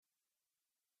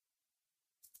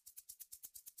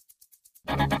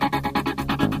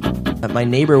My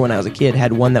neighbor, when I was a kid,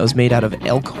 had one that was made out of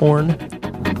elk horn.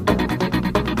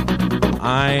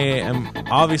 I am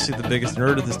obviously the biggest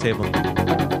nerd at this table.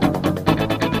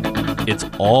 It's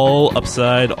all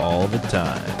upside all the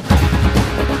time.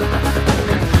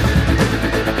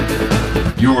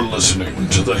 You're listening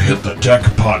to the Hit the Deck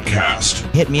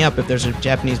podcast. Hit me up if there's a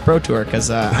Japanese Pro Tour, because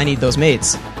I need those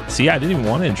mates. See, I didn't even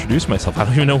want to introduce myself. I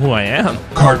don't even know who I am.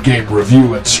 Card game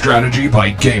review and strategy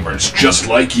by gamers just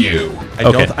like you.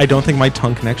 I don't think my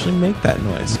tongue can actually make that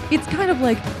noise. It's kind of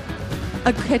like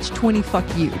a catch-20 fuck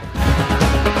you.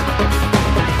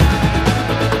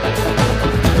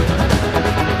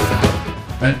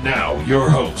 And now, your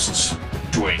hosts,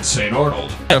 Dwayne St.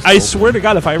 Arnold, I swear to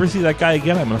God, if I ever see that guy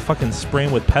again, I'm going to fucking spray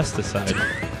him with pesticide.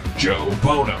 Joe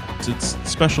Bono, It's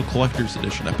special collector's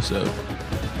edition episode.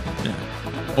 Yeah.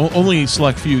 Only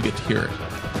select few get to hear it.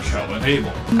 Kellen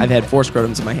Abel, I've had 4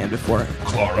 scrotums in my hand before.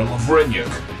 Clara Lavrenyuk,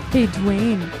 Hey,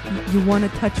 Dwayne, you want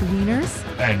to touch wieners?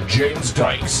 and James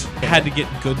Dykes. I had to get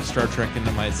good Star Trek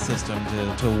into my system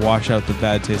to wash out the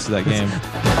bad taste of that game.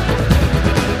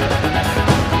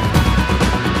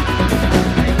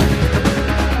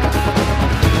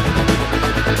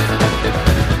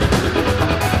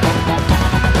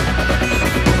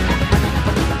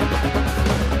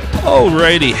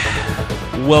 Alrighty.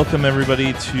 Welcome,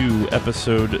 everybody, to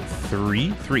episode 3.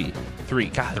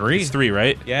 God, 3? It's 3,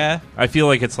 right? Yeah. I feel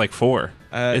like it's like 4.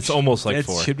 It's almost like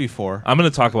 4. It should be 4. I'm going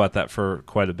to talk about that for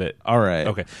quite a bit. All right.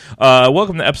 Okay.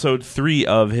 Welcome to episode 3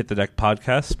 of Hit the Deck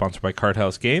podcast, sponsored by Card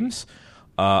House Games.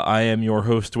 I am your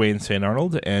host, Dwayne St.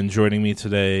 Arnold, and joining me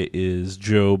today is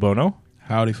Joe Bono,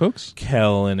 Howdy, folks.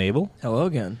 Kellen Abel, Hello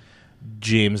again.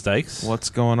 James Dykes, What's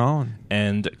going on?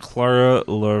 and Clara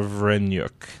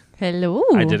Lavrenyuk. Hello.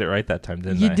 I did it right that time,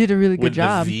 didn't I? You did a really good With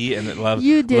job. the V and it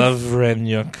You did.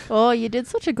 Lavrenyuk. Oh, you did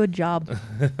such a good job.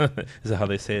 Is that how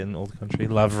they say it in Old Country?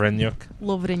 Lavrenyuk.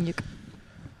 Lovrenyuk.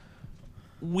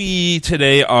 We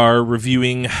today are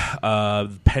reviewing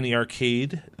Penny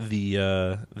Arcade,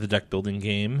 the deck building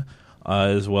game,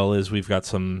 as well as we've got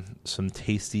some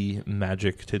tasty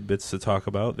Magic tidbits to talk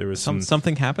about. There was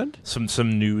Something happened?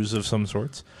 some news of some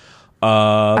sorts.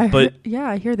 I But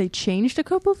hear they changed a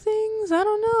couple things. I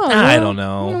don't know. I don't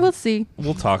know. We'll see.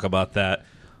 We'll talk about that.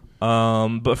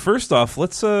 But first off,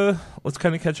 let's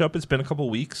kind of catch up. It's been a couple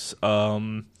weeks.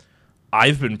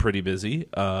 I've been pretty busy.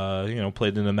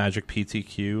 Played in a Magic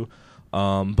PTQ.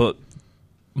 But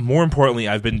more importantly,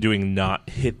 I've been doing not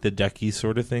hit the decky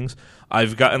sort of things.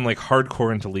 I've gotten like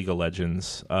hardcore into League of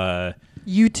Legends.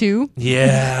 You too.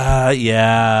 Yeah.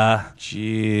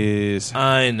 Jeez.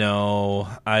 I know.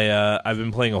 I've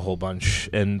been playing a whole bunch,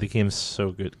 and the game's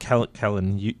so good.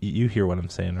 Kellen, you hear what I'm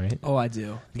saying, right? Oh, I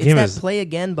do. The It's game that is- play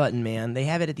again button, man. They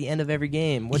have it at the end of every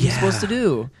game. What are you Yeah. supposed to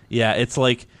do? Yeah, it's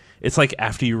like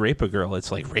after you rape a girl,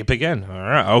 it's like rape again. All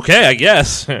right, okay, I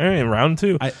guess. All right, round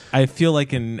 2. I feel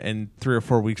like in 3 or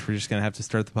 4 weeks we're just going to have to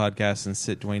start the podcast and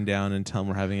sit Dwayne down and tell him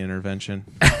we're having an intervention.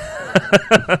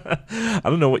 I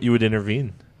don't know what you would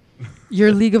intervene.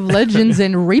 Your League of Legends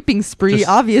and raping spree,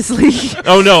 obviously.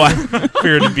 Oh no, I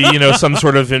figured it'd be some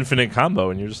sort of infinite combo,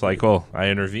 and you're just like, oh, I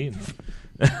intervene.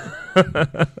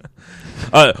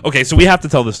 Okay, so we have to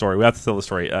tell the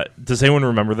story. Does anyone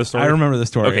remember the story? I remember the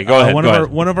story. Okay, go ahead.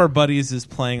 One of our buddies is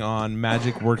playing on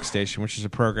Magic Workstation, which is a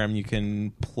program you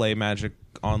can play Magic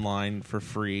online for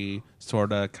free,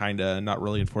 sorta, kinda, not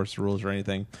really enforce the rules or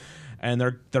anything. And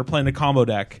they're playing a combo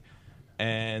deck,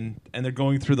 and they're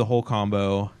going through the whole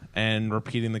combo and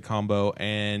repeating the combo,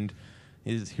 and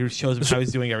he shows him how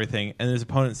he's doing everything, and his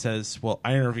opponent says, "Well,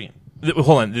 I intervene."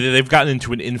 Hold on, they've gotten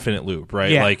into an infinite loop,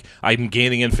 right? Yeah. Like I'm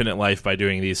gaining infinite life by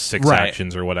doing these 6 Right.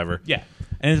 actions or whatever. Yeah.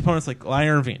 And his opponent's like, well, I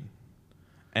intervene.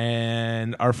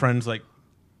 And our friend's like,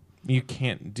 you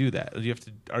can't do that. You have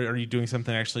to. Are you doing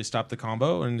something to actually stop the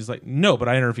combo? And he's like, no, but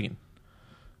I intervene.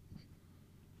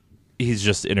 He's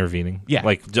just intervening. Yeah.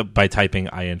 Like by typing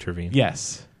I intervene.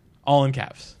 Yes. All in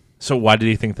caps. So why did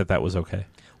he think that was okay?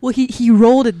 Well, he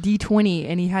rolled a D20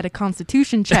 and he had a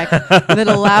Constitution check that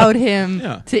allowed him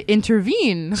Yeah. to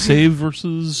intervene. Save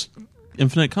versus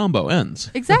infinite combo ends.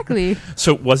 Exactly.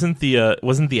 So wasn't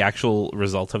the actual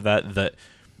result of that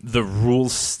the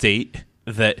rules state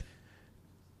that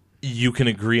you can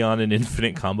agree on an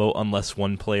infinite combo unless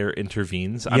one player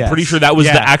intervenes? I'm Yes. pretty sure that was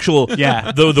Yeah. the actual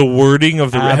Yeah. the wording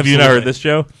of the. Have you not heard Absolutely. this,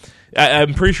 Joe?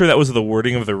 I'm pretty sure that was the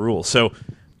wording of the rule. So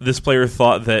this player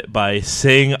thought that by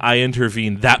saying I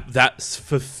intervene, that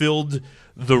fulfilled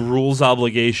the rules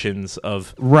obligations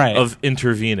of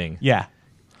intervening. Yeah.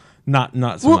 Not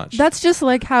so Well, much. that's just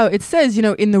like how it says,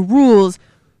 in the rules,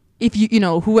 if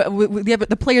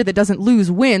the player that doesn't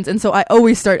lose wins, and so I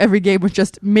always start every game with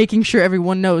just making sure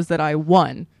everyone knows that I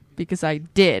won. Because I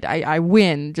did. I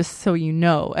win, just so you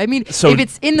know. I mean, if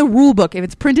it's in the rule book, if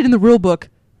it's printed in the rule book,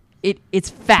 it's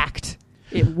fact.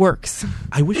 It works.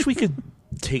 I wish we could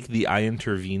take the I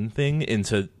intervene thing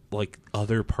into, like,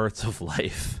 other parts of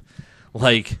life.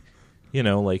 Like,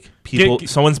 like people,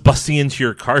 someone's busting into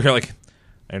your car, you're like,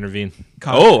 I intervene.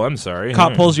 I'm sorry.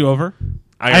 Cop pulls you over.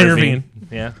 I intervene.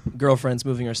 Yeah. Girlfriend's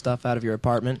moving her stuff out of your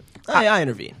apartment. I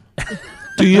intervene.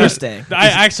 Do you? You're staying. I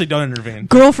actually don't intervene.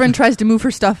 Girlfriend tries to move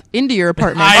her stuff into your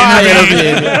apartment.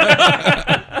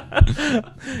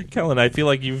 Kellen, I feel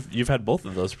like you've had both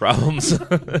of those problems.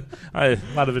 A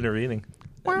lot of intervening.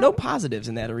 No positives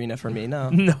in that arena for me, no.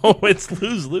 No, it's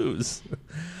lose-lose.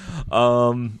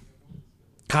 God,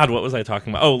 what was I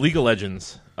talking about? Oh, League of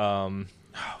Legends.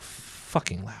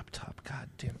 Fucking laptop. God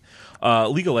damn it.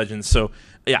 League of Legends. So,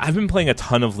 yeah, I've been playing a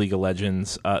ton of League of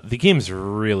Legends. The game's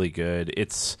really good.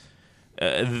 It's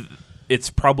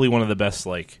probably one of the best,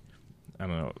 like, I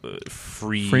don't know,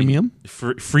 Freemium?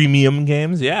 Freemium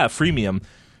games. Yeah, freemium.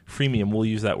 We'll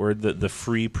use that word. The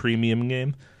free premium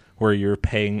game where you're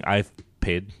paying. I've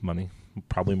paid money,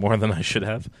 probably more than I should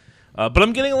have, but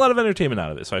I'm getting a lot of entertainment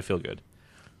out of it, so I feel good.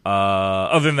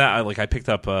 Other than that, I picked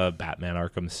up Batman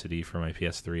Arkham City for my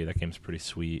PS3. That game's pretty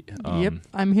sweet. Yep,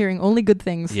 I'm hearing only good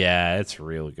things. Yeah, it's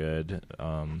real good.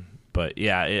 But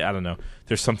yeah, I don't know.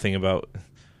 There's something about,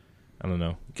 I don't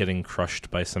know, getting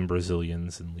crushed by some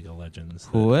Brazilians in League of Legends.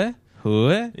 Who?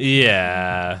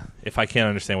 Yeah. If I can't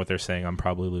understand what they're saying, I'm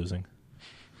probably losing.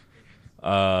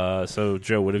 So,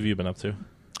 Joe, what have you been up to?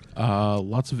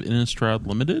 Lots of Innistrad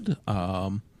Limited.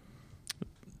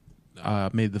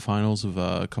 Made the finals of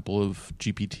a couple of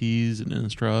GPTs in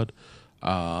Innistrad.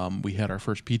 We had our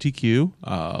first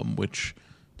PTQ, which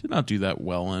did not do that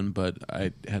well in, but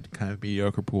I had kind of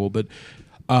mediocre pool. But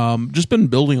just been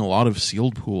building a lot of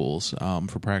sealed pools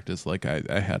for practice. Like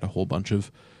I had a whole bunch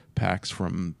of packs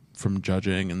from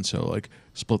judging, and so like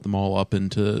split them all up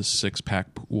into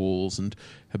 6-pack pools and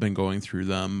have been going through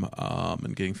them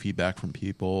and getting feedback from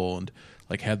people, and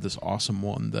like had this awesome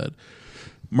one that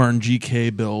Martin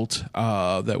GK built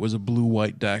that was a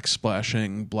blue-white deck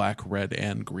splashing black, red,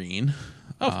 and green.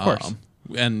 Oh, of course.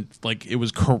 And like it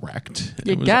was correct.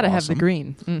 You gotta have the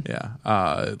green.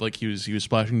 Yeah. Like he was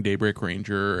splashing Daybreak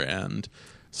Ranger and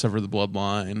Sever the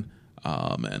Bloodline,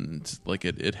 and like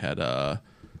it had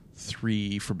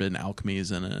 3 Forbidden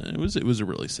Alchemies in it. It was a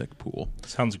really sick pool.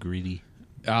 Sounds greedy.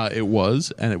 It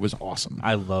was, and it was awesome.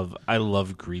 I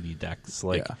love greedy decks.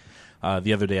 Like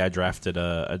the other day, I drafted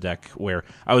a deck where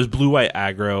I was blue-white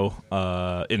aggro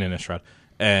in Innistrad,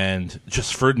 and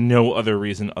just for no other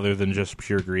reason other than just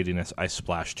pure greediness, I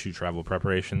splashed 2 travel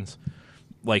preparations.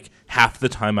 Like half the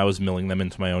time, I was milling them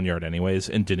into my own yard anyways,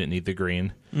 and didn't need the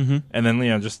green. Mm-hmm. And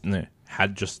then just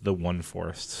had just the 1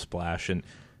 forest splash, and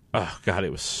oh god,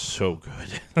 it was so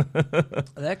good.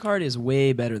 That card is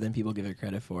way better than people give it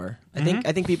credit for. I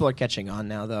think people are catching on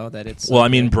now, though, that it's. Well, I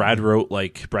mean, Brad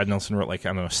Nelson wrote I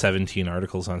don't know 17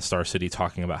 articles on Star City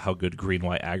talking about how good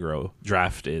green-white aggro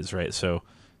draft is, right? So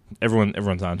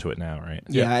everyone's onto it now, right?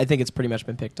 Yeah, I think it's pretty much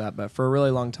been picked up. But for a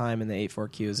really long time in the 8-4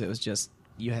 queues, it was just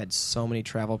you had so many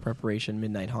travel preparation,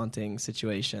 midnight haunting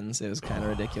situations. It was kind of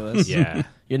ridiculous. Yeah.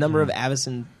 Your number of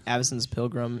Avacyn's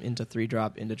Pilgrim into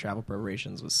 3-drop into travel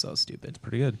preparations was so stupid.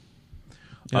 Pretty good.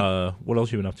 What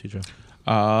else you been up to, Joe?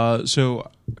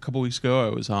 So a couple weeks ago, I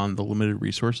was on the Limited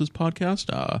Resources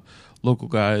podcast. Local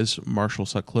guys, Marshall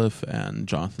Sutcliffe and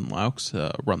Jonathan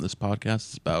Laux, run this podcast.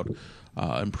 It's about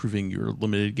improving your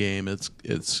limited game.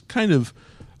 It's kind of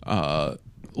a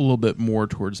little bit more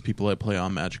towards people that play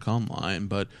on Magic Online,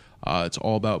 but it's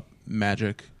all about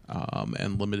Magic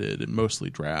and limited and mostly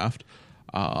draft.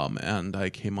 And I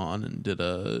came on and did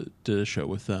a show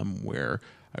with them where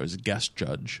I was a guest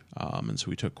judge, and so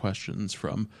we took questions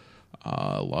from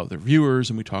a lot of their viewers,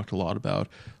 and we talked a lot about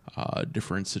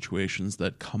different situations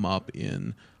that come up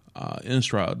in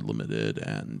Innistrad Limited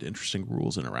and interesting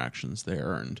rules interactions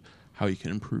there, and how you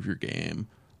can improve your game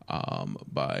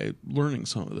by learning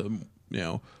some of the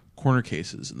corner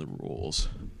cases in the rules.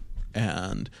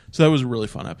 And so that was a really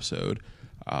fun episode.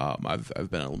 I've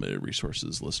been a Limited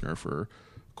Resources listener for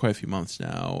quite a few months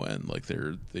now, and like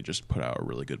they just put out a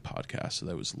really good podcast, so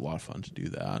that was a lot of fun to do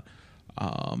that.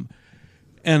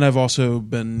 And I've also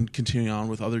been continuing on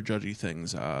with other judgy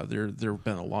things. There have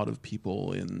been a lot of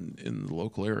people in the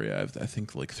local area. I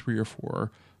think like 3 or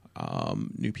 4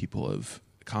 new people have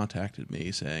contacted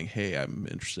me saying, "Hey, I'm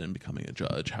interested in becoming a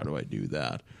judge. How do I do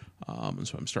that?" And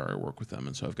so I'm starting to work with them,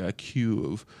 and so I've got a queue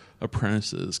of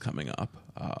apprentices coming up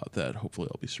that hopefully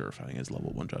I'll be certifying as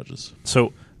level 1 judges.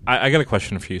 So I got a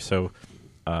question for you. So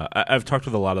I've talked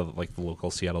with a lot of like the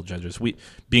local Seattle judges. We,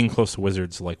 being close to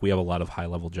Wizards, like we have a lot of high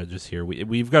level judges here.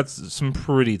 We've got some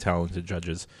pretty talented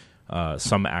judges.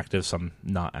 Some active, some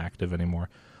not active anymore.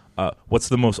 What's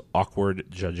the most awkward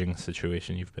judging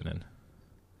situation you've been in?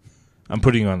 I'm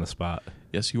putting you on the spot.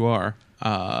 Yes, you are.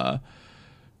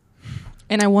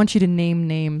 And I want you to name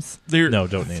names. No,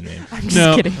 don't name names. I'm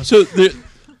just kidding. So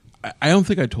I don't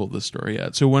think I told this story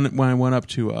yet. So when I went up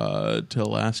to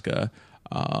Alaska,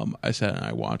 I sat and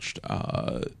I watched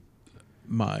a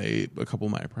couple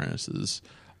of my apprentices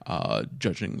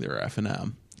judging their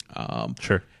F&M.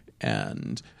 Sure.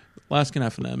 And Alaskan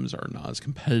F&Ms are not as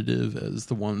competitive as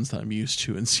the ones that I'm used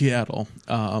to in Seattle.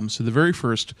 So the very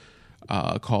first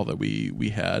call that we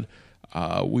had,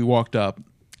 we walked up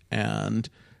and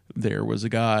there was a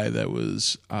guy that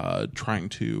was trying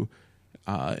to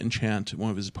enchant one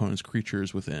of his opponent's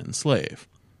creatures with Enslave.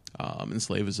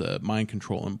 Enslave is a mind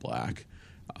control in black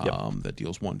that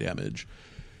deals 1 damage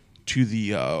to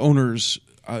the owner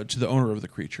of the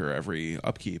creature every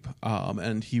upkeep.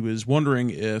 And he was wondering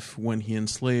if when he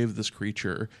enslaved this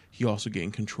creature, he also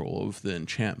gained control of the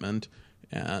enchantment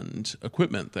and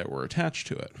equipment that were attached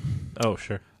to it. Oh,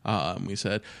 sure. We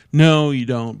said, no, you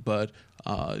don't, but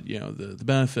the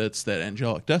benefits that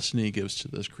Angelic Destiny gives to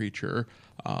this creature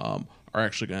are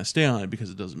actually going to stay on it because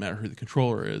it doesn't matter who the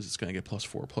controller is. It's going to get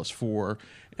 +4/+4,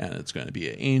 and it's going to be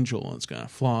an angel, and it's going to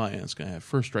fly, and it's going to have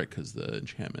first strike because the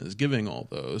enchantment is giving all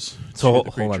those. So to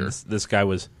the hold on, creature. this guy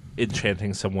was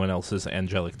enchanting someone else's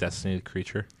Angelic Destiny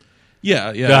creature?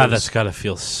 Yeah. God, that's got to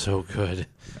feel so good.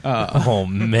 Oh,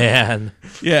 man.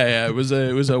 Yeah. It was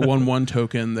a 1/1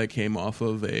 token that came off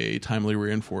of a Timely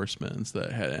Reinforcements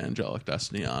that had Angelic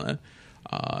Destiny on it.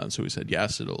 And so we said,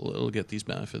 yes, it'll get these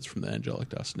benefits from the Angelic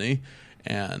Destiny.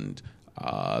 And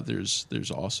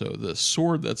there's also the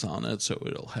sword that's on it, so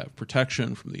it'll have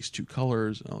protection from these 2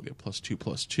 colors, and it'll get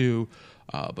 +2/+2.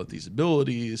 But these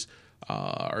abilities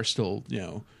are still,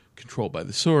 controlled by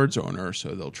the sword's owner, so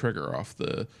they'll trigger off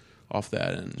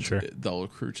that, and Sure. they'll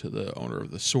accrue to the owner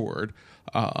of the sword.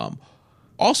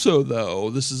 Also, though,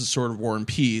 this is a sort of War and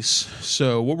Peace.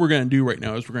 So what we're going to do right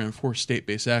now is we're going to enforce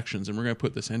state-based actions, and we're going to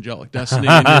put this Angelic Destiny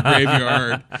in your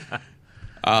graveyard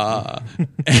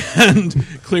and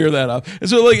clear that up. And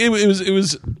so, like, it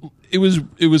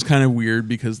was kind of weird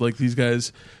because, like, these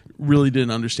guys really didn't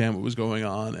understand what was going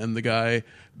on, and the guy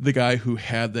who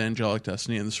had the Angelic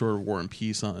Destiny and the Sword of War and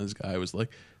Peace on his guy was like,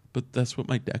 "But that's what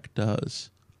my deck does.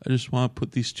 I just want to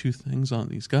put these 2 things on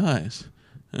these guys."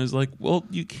 And I was like, well,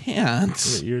 you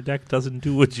can't. Your deck doesn't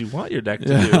do what you want your deck to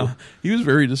do. He was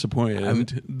very disappointed.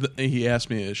 And he asked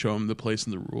me to show him the place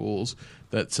in the rules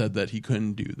that said that he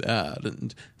couldn't do that.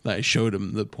 And I showed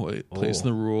him the place in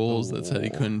the rules that said he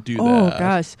couldn't do that. Oh,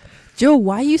 gosh. Joe,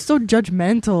 why are you so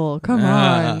judgmental? Come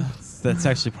on. That's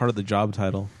actually part of the job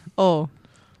title. Oh,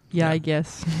 yeah, I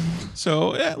guess.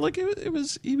 So, yeah, like, he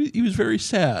was very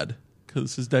sad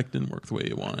because his deck didn't work the way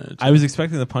he wanted it to. I was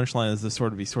expecting the punchline as the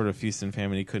sword to be sort of feast and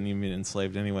famine. He couldn't even be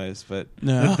enslaved anyways, but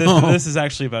No. this is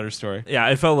actually a better story. Yeah,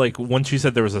 I felt like once you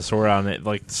said there was a sword on it,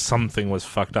 like something was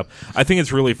fucked up. I think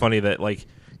it's really funny that like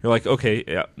you're like, okay,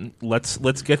 yeah, let's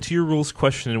get to your rules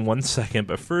question in 1 second,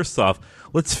 but first off,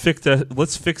 let's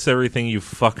fix everything you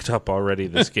fucked up already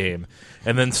this game,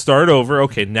 and then start over.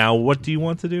 Okay, now what do you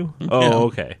want to do? Oh,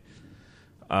 okay.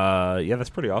 Yeah, that's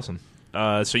pretty awesome.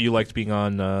 So you liked being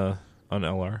on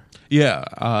LR? Yeah,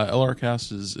 LR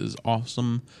Cast is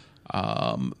awesome.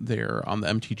 They're on the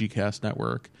MTG Cast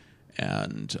network,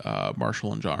 and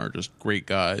Marshall and John are just great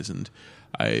guys. And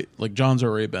John's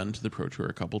already been to the Pro Tour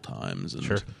a couple times, and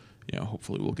Sure.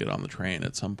 Hopefully we'll get on the train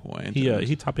at some point.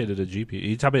 He top 8'd a GP.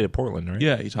 He top 8'd Portland, right?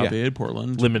 Yeah, he top 8'd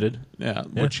Portland. Limited. Yeah,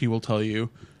 which he will tell you.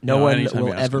 No one anytime will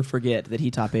you ask ever him. forget that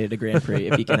he top 8'd a Grand Prix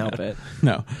if he can help it.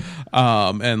 No.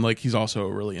 And he's also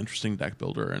a really interesting deck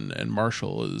builder, and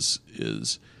Marshall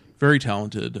is very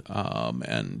talented.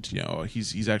 And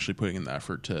he's actually putting in the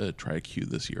effort to try a Q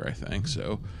this year, I think.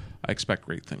 So I expect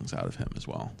great things out of him as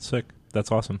well. Sick.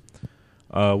 That's awesome.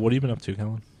 What have you been up to,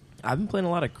 Kellen? I've been playing a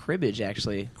lot of cribbage,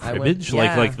 actually. Cribbage?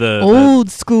 Yeah. Like the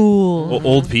Old school.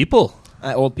 old people.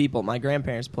 Old people. My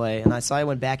grandparents play, and I saw I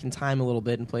went back in time a little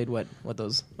bit and played what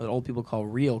old people call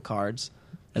real cards,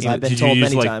 as I've been Did told you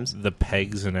use many times. the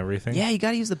pegs and everything? Yeah, you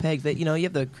got to use the pegs. You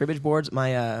have the cribbage boards.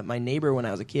 My neighbor when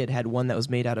I was a kid had one that was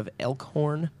made out of elk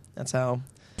horn. That's how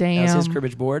Damn. That was his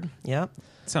cribbage board. Yeah.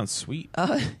 Sounds sweet.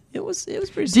 It was pretty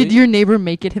sweet. Did your neighbor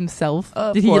make it himself?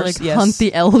 Of Did course, he yes. hunt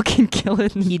the elk and kill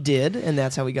it? He did, and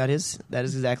that's how we got his. That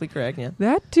is exactly correct. Yeah.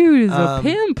 That dude is a Um,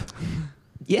 pimp.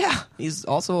 Yeah, he's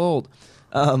also old.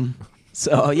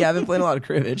 So yeah, I've been playing a lot of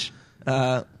cribbage,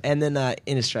 and then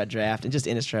Innistrad Draft, and just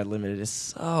Innistrad Limited is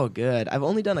so good. I've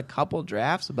only done a couple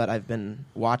drafts, but I've been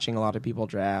watching a lot of people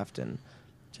draft, and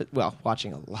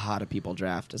watching a lot of people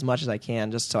draft as much as I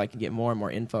can, just so I can get more and more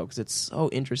info because it's so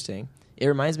interesting. It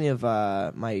reminds me of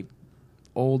my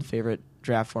old favorite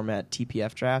draft format,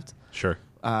 TPF Draft, Sure.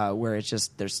 where it's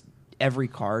just there's every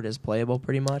card is playable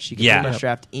pretty much. You can Yeah. pretty much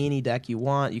draft any deck you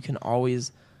want. You can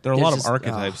always. There are a lot there's of just-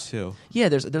 archetypes too. Yeah,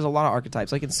 there's a lot of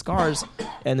archetypes. Like in Scars,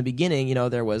 in the beginning,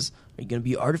 there was, are you going to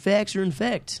be artifacts or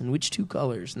infect, and which two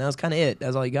colors? And that was kind of it.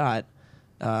 That's all you got.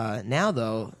 Now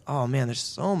though, oh man, there's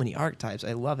so many archetypes.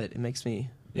 I love it. It makes me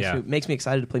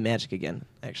excited to play Magic again.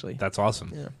 Actually, That's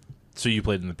awesome. yeah. So you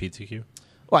played in the PTQ?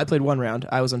 Well, I played one round.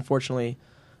 I was unfortunately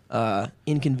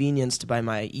inconvenienced by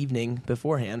my evening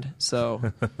beforehand,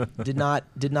 so did not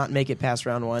make it past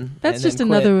round one. That's and just then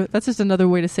quit. another. That's just another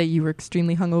way to say you were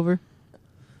extremely hungover.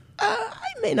 I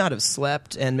may not have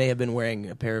slept and may have been wearing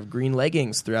a pair of green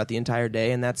leggings throughout the entire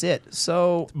day, and that's it.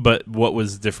 So But what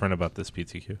was different about this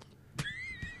PTQ?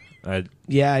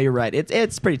 yeah, you're right.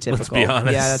 It's pretty typical. Let's be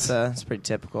honest. Yeah, that's pretty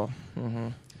typical. Hmm.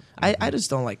 I just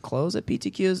don't like clothes at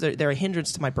PTQs. They're a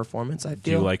hindrance to my performance. I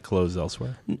Do you feel like clothes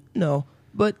elsewhere? no,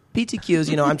 but PTQs.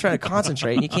 I'm trying to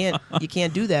concentrate, and you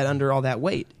can't do that under all that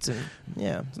weight. It's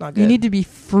not good. You need to be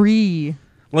free.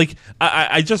 Like,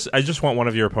 I just want one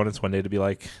of your opponents one day to be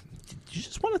like, "Did you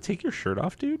just want to take your shirt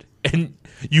off, dude?" And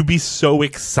you be so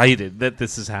excited that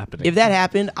this is happening. If that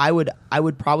happened, I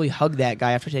would probably hug that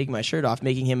guy after taking my shirt off,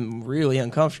 making him really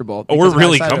uncomfortable. or because of how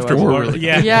really excited I was. comfortable. Or really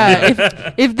yeah.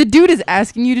 Yeah, if the dude is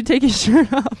asking you to take his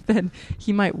shirt off, then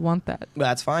he might want that. But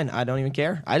that's fine. I don't even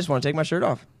care. I just want to take my shirt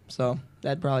off. So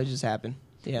that'd probably just happen.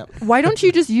 Yeah. Why don't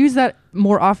you just use that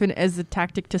more often as a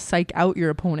tactic to psych out your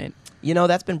opponent?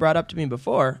 That's been brought up to me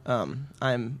before.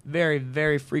 I'm very,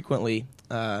 very frequently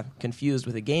confused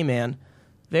with a game man.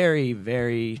 Very,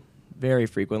 very, very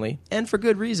frequently. And for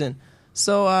good reason.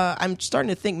 So I'm starting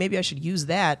to think maybe I should use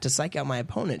that to psych out my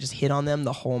opponent. Just hit on them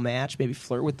the whole match. Maybe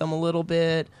flirt with them a little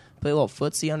bit. Play a little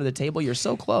footsie under the table. You're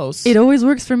so close. It always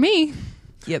works for me.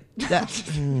 Yep.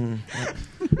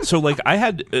 So, like, I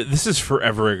had this is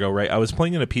forever ago, right? I was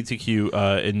playing in a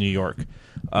PTQ in New York.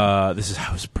 I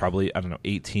was probably,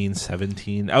 18,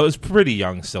 17. I was pretty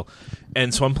young still.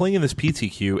 And so I'm playing in this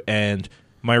PTQ, and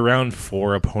my round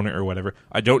 4 opponent or whatever,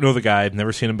 I don't know the guy. I've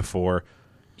never seen him before.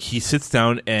 He sits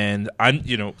down, and I'm,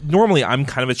 normally I'm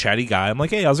kind of a chatty guy. I'm like,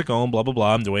 hey, how's it going? Blah, blah,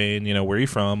 blah. I'm Dwayne. Where are you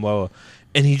from? Blah, blah.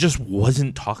 And he just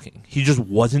wasn't talking. He just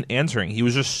wasn't answering. He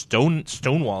was just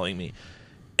stonewalling me.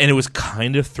 And it was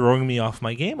kind of throwing me off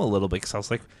my game a little bit because I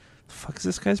was like, the fuck is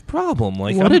this guy's problem?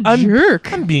 Like, What a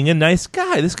jerk. I'm being a nice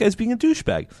guy. This guy's being a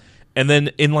douchebag. And then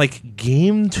in like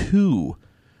game 2,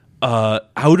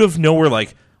 out of nowhere,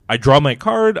 like I draw my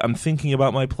card, I'm thinking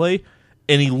about my play,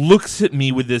 and he looks at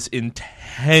me with this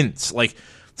intense, like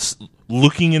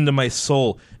looking into my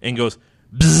soul, and goes,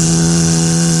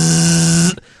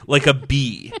 bzzz, like a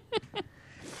bee.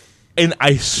 And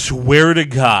I swear to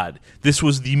God, this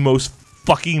was the most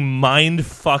fucking mind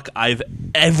fuck I've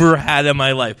ever had in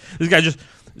my life. This guy just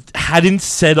hadn't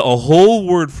said a whole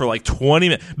word for like 20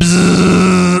 minutes.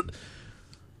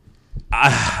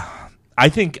 I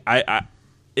think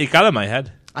it got in my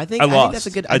head. I think lost. that's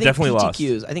a good. I definitely lost.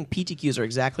 I think PTQs are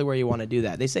exactly where you want to do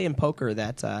that. They say in poker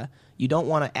that you don't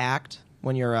want to act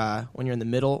when you're in the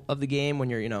middle of the game, when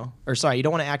you're you don't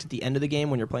want to act at the end of the game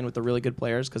when you're playing with the really good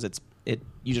players because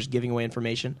you're just giving away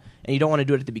information, and you don't want to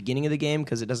do it at the beginning of the game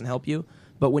because it doesn't help you.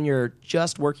 But when you're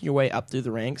just working your way up through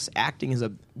the ranks, acting is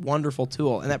a wonderful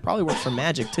tool, and that probably works for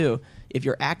Magic too. If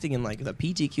you're acting in like the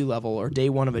PTQ level or day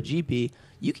 1 of a GP,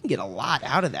 you can get a lot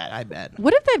out of that, I bet.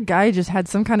 What if that guy just had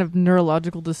some kind of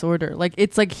neurological disorder? Like,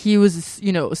 it's like he was,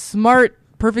 smart,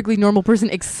 perfectly normal person,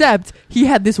 except he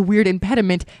had this weird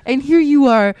impediment, and here you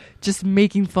are just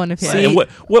making fun of him. See,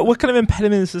 what kind of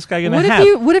impediment is this guy going to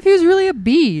have? What if he was really a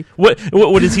bee? What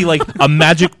is he, like a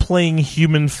magic playing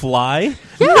human fly?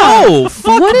 Yeah. No,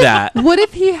 fuck that. What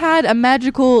if he had a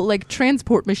magical like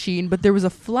transport machine, but there was a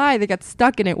fly that got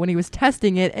stuck in it when he was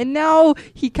testing it, and now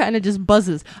he kind of just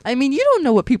buzzes? I mean, you don't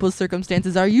know what people's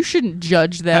circumstances are. You shouldn't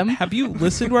judge them. Have you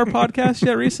listened to our podcast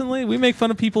yet recently? We make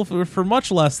fun of people for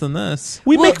much less than this.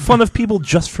 We make fun of people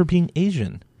just for being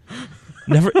Asian.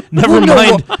 Never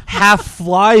mind half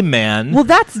fly man. Well,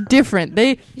 that's different.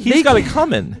 He's got it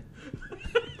coming.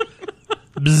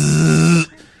 Bzzz.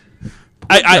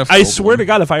 I swear to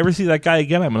God, if I ever see that guy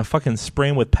again, I'm gonna fucking spray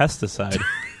him with pesticide.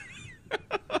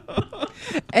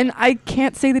 And I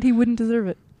can't say that he wouldn't deserve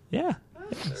it. Yeah.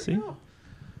 See.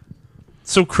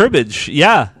 So cribbage,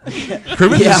 yeah.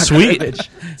 Cribbage is sweet. Cribbage.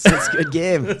 It's a good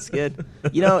game. It's good.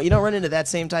 You don't run into that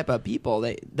same type of people.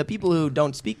 The people who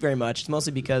don't speak very much, it's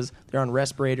mostly because they're on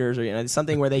respirators or it's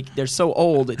something where they're so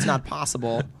old it's not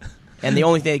possible. And the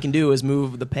only thing they can do is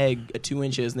move the peg 2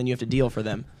 inches, and then you have to deal for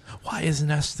them. Why isn't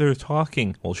Esther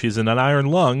talking? Well, she's in an iron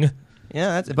lung.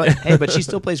 Yeah, but she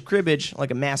still plays cribbage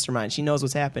like a mastermind. She knows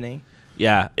what's happening.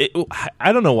 Yeah,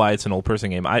 I don't know why it's an old person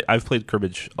game. I've played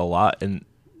cribbage a lot, and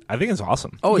I think it's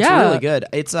awesome. Oh, it's Yeah. really good.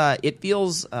 It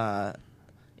feels a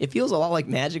lot like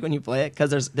Magic when you play it,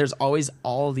 because there's always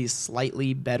all these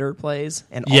slightly better plays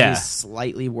and all these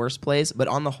slightly worse plays. But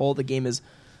on the whole, the game is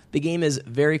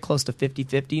very close to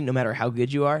 50-50, no matter how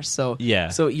good you are. So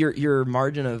so your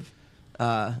margin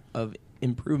of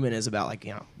improvement is about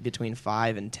between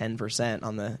 5 and 10%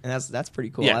 on the, and that's pretty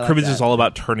cool. Yeah, cribbage is all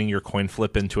about turning your coin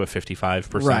flip into a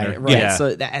 55%. Right. Yeah.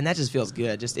 So that just feels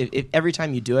good. Just if every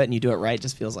time you do it and you do it right, it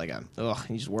just feels like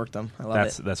you just worked them. I love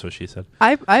it. That's what she said.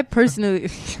 I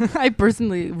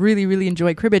personally really, really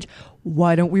enjoy cribbage.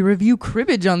 Why don't we review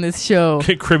cribbage on this show?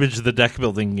 Cribbage, the deck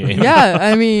building game. Yeah,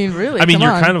 I mean, really. I mean, come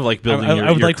you're on. kind of like building. I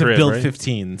would your like crib, to build right?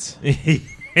 15s.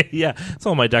 Yeah, that's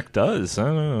all my deck does. I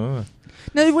don't know.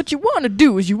 Now, what you want to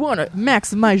do is you want to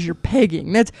maximize your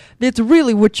pegging. That's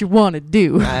really what you want to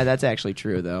do. That's actually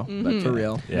true, though. But for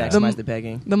real, Yeah. maximize the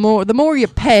pegging. The more you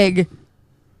peg,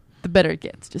 the better it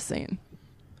gets. Just saying.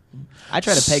 I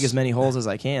try to peg as many holes as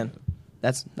I can.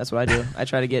 That's what I do. I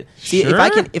try to get see Sure.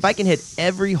 if I can hit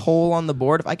every hole on the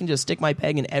board. If I can just stick my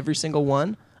peg in every single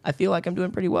one, I feel like I'm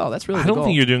doing pretty well. That's really I the don't goal.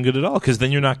 think you're doing good at all, because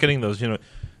then you're not getting those. Are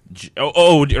you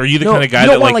the No, kind of guy you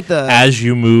don't that want, like, the- as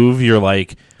you move, you're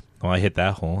like, oh, I hit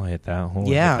that hole, I hit that hole,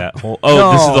 Yeah. I hit that hole.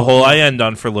 Oh, this is the No. hole I end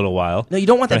on for a little while. No, you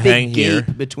don't want that I hang big here.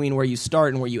 gape between where you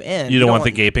start and where you end. You don't want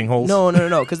the gaping holes? No,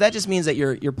 because that just means that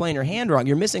you're playing your hand wrong.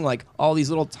 You're missing like all these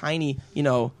little tiny,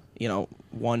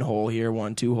 one hole here,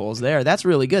 2 holes there. That's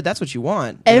really good. That's what you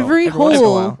want. Every every once in a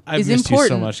hole while. I've is missed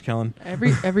important. you so much, Kellen.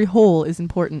 Every hole is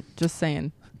important. Just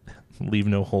saying. Leave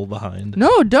no hole behind.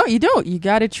 No, don't. You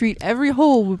got to treat every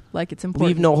hole like it's important.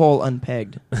 Leave no hole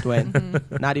unpegged,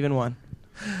 Dwayne. Not even one.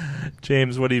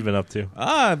 James, what have you been up to?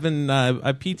 I've been I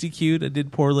PTQ'd. I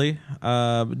did poorly.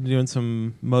 Been doing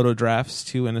some Moto drafts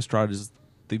too. Innistrad is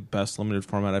the best limited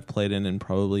format I've played in, and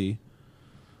probably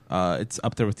it's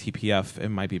up there with TPF. It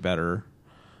might be better.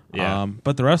 Yeah.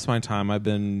 But the rest of my time, I've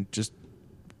been just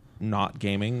not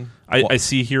gaming. I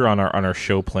see here on our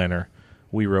show planner,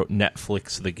 we wrote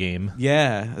Netflix the game.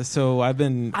 Yeah. So I've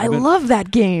been. I love that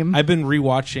game. I've been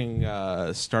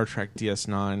rewatching Star Trek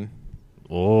DS9.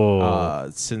 Oh,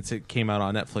 Since it came out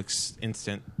on Netflix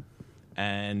Instant,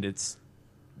 and it's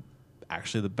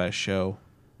actually the best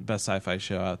sci-fi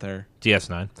show out there.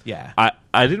 DS9. Yeah.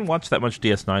 I didn't watch that much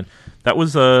DS9. That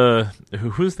was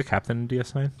who's the captain in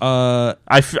DS9?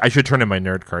 I should turn in my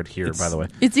nerd card here, by the way.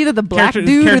 It's either the black Character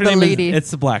dude or name the is- lady.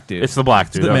 it's the black dude. It's the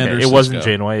black dude. the Okay. Commander It wasn't Sisko.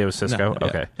 Janeway. It was Cisco. No, yeah.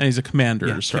 Okay. And he's a commander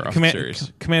Yeah, star off Comma- the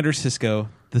series. Commander Cisco,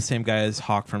 the same guy as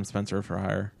Hawk from Spencer for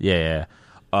Hire. Yeah.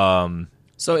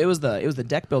 So it was the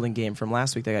deck building game from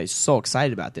last week that got you so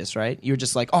excited about this, right? You were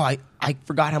just like, oh, I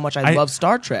forgot how much I love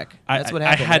Star Trek. That's what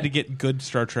happened. I had right? to get good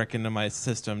Star Trek into my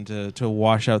system to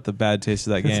wash out the bad taste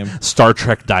of that game. Star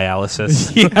Trek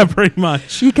dialysis. Yeah, pretty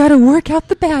much. You got to work out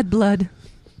the bad blood.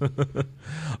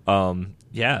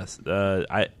 Yes.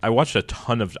 I watched a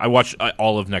ton of. I watched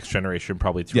all of Next Generation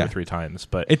probably 2 or 3 times,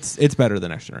 but It's better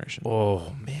than Next Generation.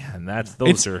 oh man,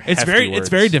 those are it's hefty very words. it's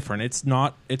very different. It's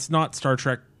not Star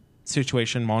Trek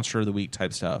situation monster of the week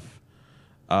type stuff.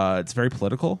 It's very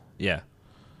political. Yeah.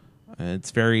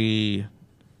 It's very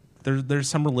there's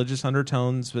some religious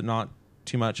undertones, but not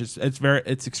too much. It's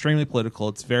extremely political.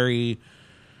 It's very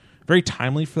very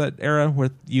timely for that era,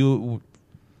 with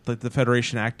the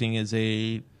Federation acting as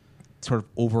a sort of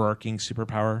overarching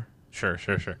superpower. Sure.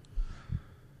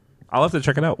 I'll have to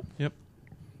check it out. Yep.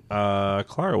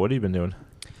 Clara, what have you been doing?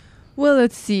 Well,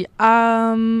 let's see.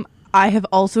 I have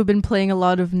also been playing a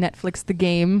lot of Netflix the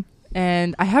game,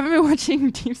 and I haven't been watching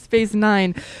Deep Space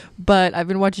Nine, but I've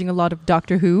been watching a lot of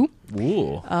Doctor Who,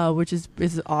 Ooh. which is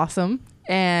awesome.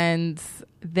 And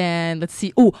then let's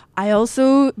see. Oh, I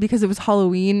also, because it was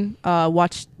Halloween,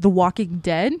 watched The Walking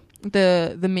Dead,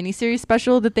 the miniseries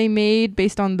special that they made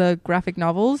based on the graphic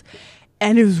novels,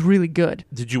 and it was really good.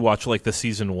 Did you watch like the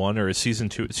season 1 or is season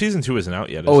 2? Season 2 isn't out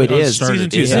yet. Oh, is it is.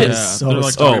 started. Season 2 It is is so They're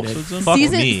like started. episodes in? Fuck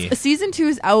me. Season 2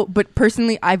 is out, but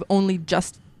personally, I've only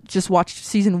just just watched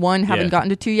season 1, haven't Yeah. gotten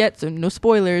to 2 yet, so no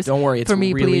spoilers. Don't worry, it's for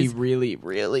me, really, please. really,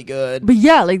 really good. But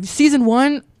yeah, like season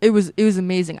 1, it was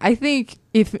amazing. I think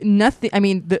if nothing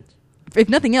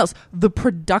else, the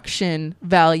production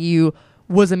value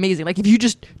was amazing. Like if you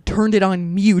just turned it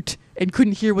on mute and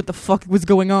couldn't hear what the fuck was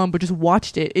going on, but just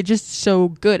watched it, it's just so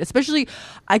good. Especially,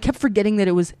 I kept forgetting that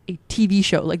it was a TV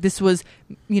show. Like this was,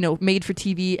 made for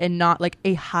TV and not like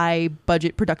a high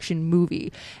budget production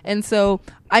movie. And so,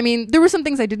 I mean, there were some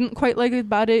things I didn't quite like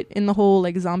about it in the whole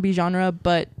like zombie genre,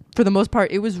 but for the most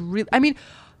part, it was really. I mean,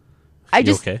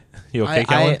 You okay? You okay,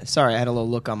 Kellen? Sorry, I had a little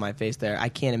look on my face there. I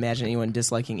can't imagine anyone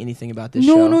disliking anything about this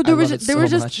show. No, I love it so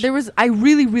much. I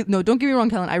really, no, don't get me wrong,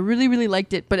 Kellen. I really, really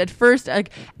liked it. But at first,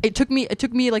 like, it took me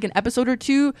like an episode or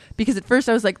two, because at first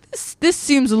I was like, this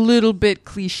seems a little bit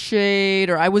cliched,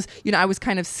 or I was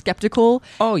kind of skeptical.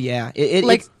 Oh yeah,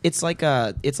 it's like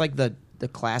the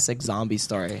classic zombie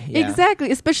story. Yeah.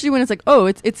 Exactly, especially when it's like, oh,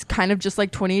 it's kind of just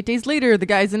like 28 Days Later. The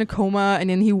guy's in a coma, and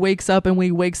then he wakes up, and when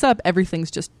he wakes up,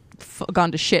 everything's just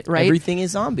gone to shit, right? Everything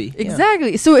is zombie.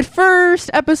 Exactly. Yeah. So at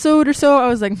first episode or so, I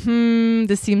was like,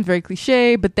 this seems very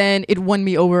cliche, but then it won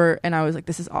me over, and I was like,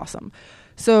 this is awesome.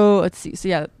 So let's see. So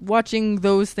yeah, watching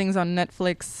those things on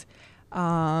Netflix.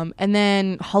 And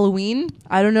then Halloween.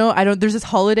 I don't know. There's this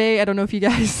holiday. I don't know if you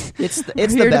guys It's the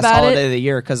best holiday of the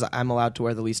year because I'm allowed to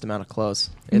wear the least amount of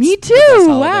clothes. Me too.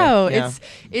 Wow. Yeah.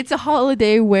 It's a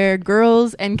holiday where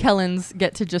girls and Kellens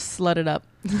get to just slut it up.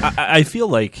 I feel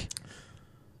like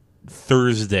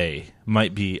Thursday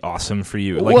might be awesome for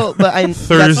you. Like, well, but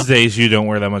Thursdays you don't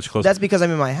wear that much clothes. That's because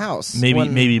I'm in my house.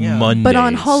 Maybe Mondays. But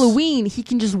on Halloween, he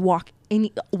can just walk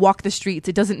the streets.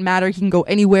 It doesn't matter. He can go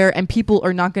anywhere, and people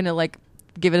are not going to like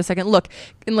give it a second look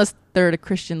unless they're at a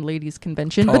Christian ladies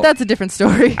convention. But that's a different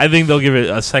story. I think they'll give it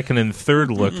a second and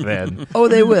third look then. Oh,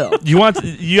 they will. You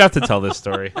have to tell this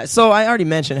story. So I already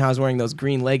mentioned how I was wearing those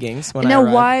green leggings when I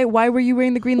arrived. Why were you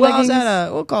wearing the green I leggings? was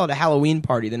at we'll call it a Halloween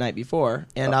party the night before,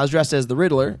 and I was dressed as the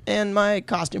Riddler, and my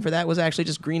costume for that was actually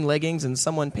just green leggings and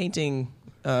someone painting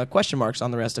question marks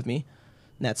on the rest of me,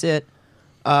 and that's it.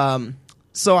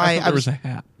 So there was a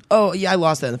hat. Oh yeah, I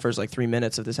lost that in the first 3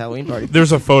 minutes of this Halloween party.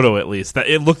 There's a photo at least that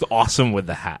it looked awesome with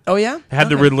the hat. Oh yeah, it had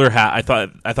the Riddler hat. I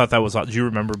thought that was. Do you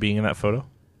remember being in that photo?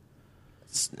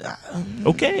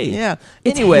 Okay. Yeah.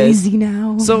 It's Anyways, hazy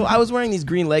now. So I was wearing these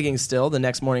green leggings still the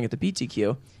next morning at the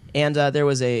PTQ, and there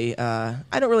was I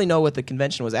don't really know what the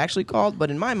convention was actually called,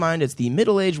 but in my mind it's the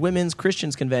Middle-Aged Women's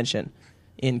Christians Convention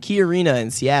in Key Arena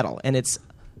in Seattle, and it's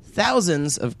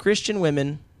thousands of Christian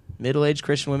women, middle-aged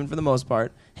Christian women for the most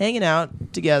part, hanging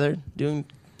out together doing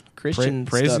Christian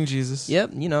praising stuff. Jesus.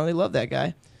 Yep, they love that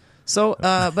guy. So,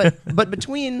 but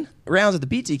between rounds at the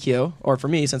PTQ, or for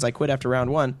me, since I quit after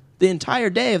round 1, the entire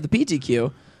day of the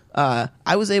PTQ,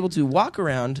 I was able to walk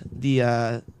around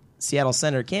the Seattle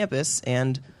Center campus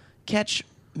and catch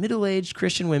middle-aged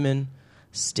Christian women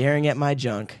staring at my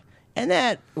junk. And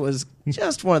that was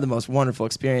just one of the most wonderful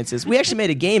experiences. We actually made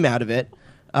a game out of it.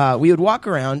 We would walk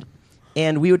around,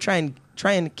 and we would try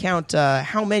and count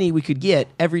how many we could get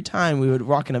every time we would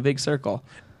walk in a big circle.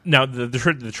 Now,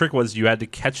 the trick was you had to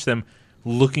catch them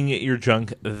looking at your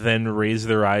junk, then raise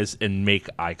their eyes and make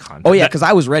eye contact. Oh, yeah, because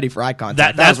I was ready for eye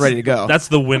contact. I was ready to go. That's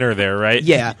the winner there, right?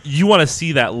 Yeah. You want to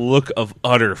see that look of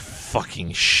utter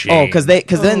fucking shame. Oh, because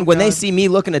then when they see me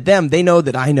looking at them, they know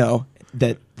that I know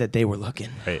that they were looking.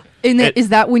 Right. Is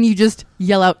that when you just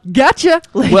yell out, "Gotcha"?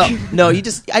 Well, no, I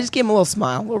just gave him a little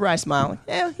smile, a little wry smile.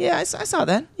 Yeah, I saw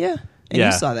that. Yeah, and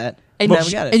you saw that. And, we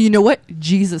got it. And you know what?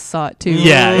 Jesus saw it too.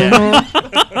 Yeah.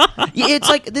 It's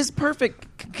like this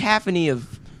perfect cacophony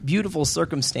of beautiful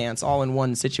circumstance all in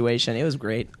one situation. It was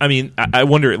great. I mean, I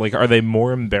wonder, are they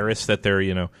more embarrassed that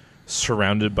they're,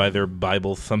 surrounded by their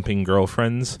Bible thumping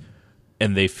girlfriends,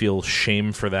 and they feel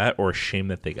shame for that, or shame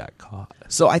that they got caught?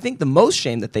 So I think the most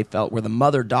shame that they felt were the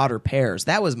mother-daughter pairs.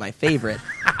 That was my favorite.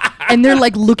 And they're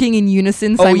looking in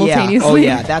unison simultaneously. Oh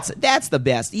yeah, that's the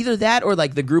best. Either that or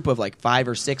the group of 5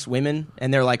 or 6 women,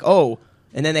 and they're like, oh,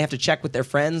 and then they have to check with their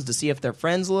friends to see if their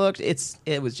friends looked.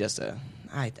 It was just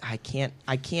I can't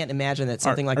imagine that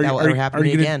something like that will ever happen to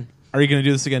me again. Are you going to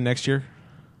do this again next year?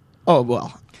 Oh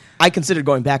well, I considered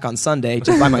going back on Sunday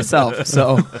just by myself.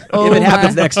 So Oh if it my.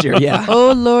 happens next year, yeah.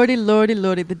 Oh lordy, lordy,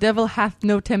 lordy! The devil hath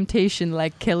no temptation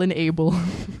like killing Abel.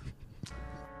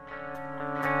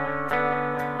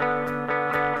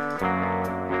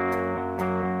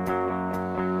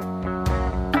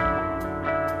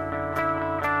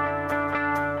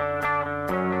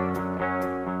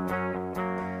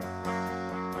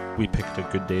 We picked a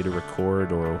good day to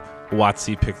record, or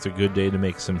Watsy picked a good day to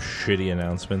make some shitty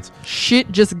announcements.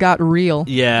 Shit just got real.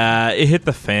 Yeah, it hit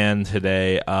the fan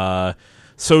today.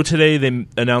 So today they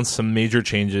announced some major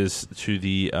changes to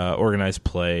the organized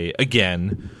play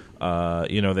again.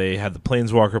 They had the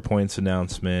Planeswalker points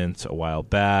announcement a while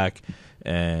back,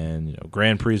 and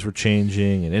Grand Prix were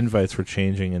changing and invites were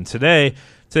changing, and today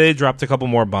dropped a couple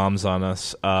more bombs on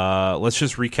us. Let's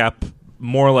just recap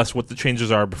more or less what the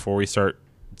changes are before we start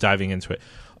diving into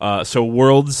it. So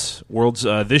Worlds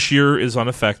this year is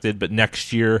unaffected, but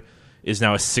next year is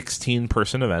now a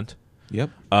 16-person event. Yep.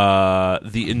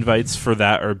 The invites for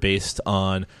that are based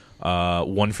on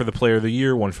one for the Player of the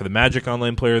Year, one for the Magic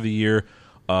Online Player of the Year,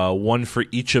 one for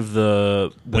each of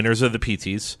the winners of the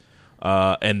PTs,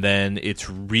 and then it's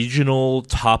regional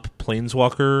top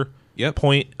Planeswalker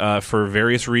point for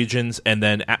various regions, and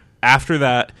then after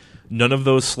that, none of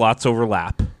those slots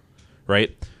overlap,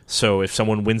 right? So if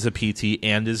someone wins a PT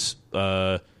and is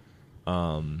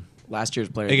last year's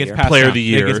player of the year. Player of the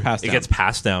Year, It gets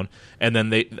passed down. and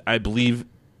then I believe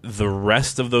the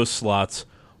rest of those slots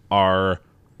are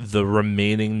the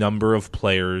remaining number of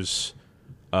players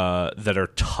that are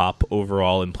top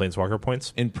overall in Planeswalker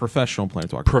points. In professional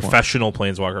Planeswalker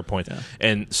Planeswalker points. Yeah.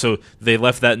 And so they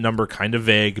left that number kind of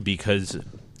vague because,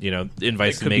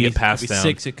 invites may get passed down.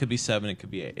 6, it could be 7, it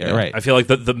could be 8. Yeah. Right. I feel like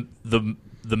the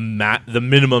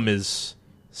minimum is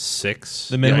 6.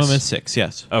 The minimum Yes. is 6,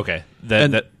 yes. Okay.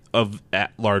 And- That of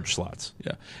at large slots.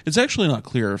 Yeah, it's actually not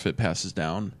clear if it passes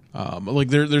down.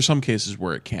 There's some cases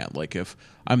where it can't. Like if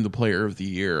I'm the Player of the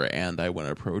Year and I win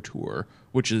a Pro Tour,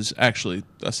 which is actually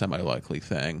a semi-likely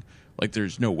thing. Like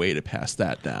there's no way to pass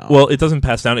that down. Well, it doesn't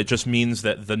pass down. It just means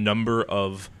that the number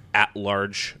of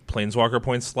at-large Planeswalker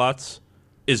point slots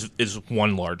is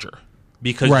one larger.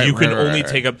 Because you can only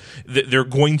take up... They're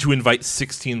going to invite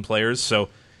 16 players, so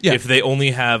if they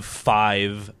only have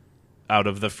 5 out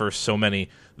of the first so many,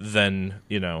 then,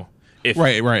 if...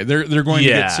 Right. They're going to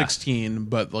get 16,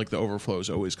 but like the overflow is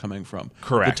always coming from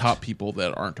Correct. the top people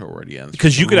that aren't already in.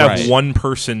 Because you could have Right. one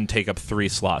person take up 3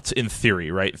 slots, in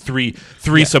theory, right? Three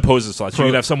supposed slots. You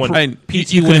could have someone...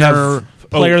 PT you could winner, have-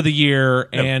 Player of the Year,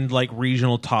 and like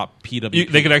regional top PWP.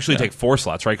 they could actually take 4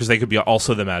 slots, right? Because they could be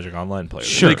also the Magic Online player.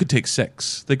 Sure. They could take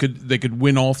 6. They could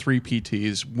win all 3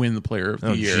 PTs, win the Player of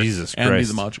the Year, Jesus and be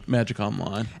Christ. the Magic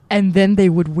Online. And then they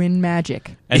would win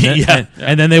Magic. And then, Yeah.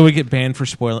 and then they would get banned for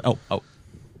spoiling.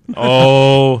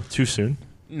 Oh, too soon?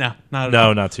 No, not at No,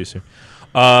 all. not too soon.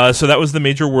 So that was the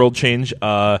major world change.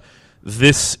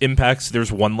 This impacts,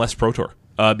 there's one less Pro Tour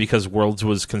because Worlds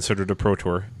was considered a Pro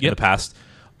Tour in the past.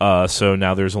 So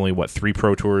now there's only, 3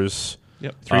 Pro Tours?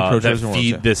 Yep, 3 Pro that Tours and Worlds,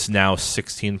 feed yeah. this now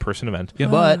 16-person event.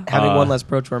 But having one less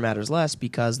Pro Tour matters less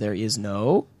because there is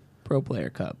no Pro Player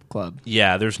Club.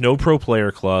 Yeah, there's no Pro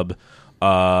Player Club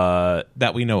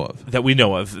That we know of.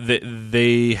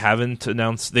 They haven't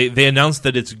announced. They announced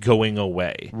that it's going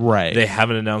away. Right. They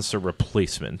haven't announced a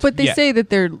replacement. But they Yeah. say that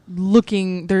they're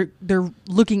looking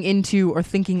into or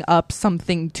thinking up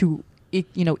something to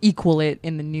equal it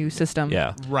in the new system.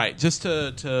 yeah, Right. Just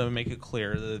to make it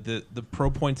clear, the pro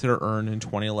points that are earned in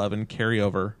 2011 carry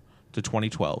over to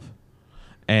 2012.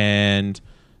 And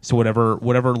so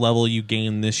whatever level you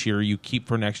gain this year, you keep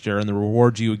for next year, and the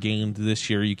rewards you gained this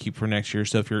year, you keep for next year.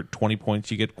 So if you're at 20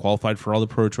 points, you get qualified for all the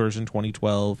Pro Tours in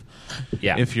 2012.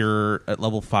 yeah. If you're at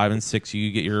level 5 and 6,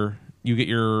 you get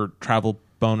your travel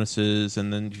bonuses,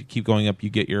 and then if you keep going up, you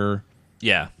get your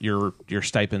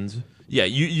stipends. Yeah,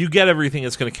 you get everything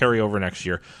that's going to carry over next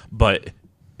year, but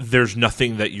there's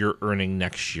nothing that you're earning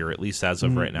next year, at least as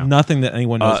of right now. Nothing that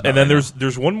anyone knows. about And then right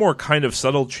there's one more kind of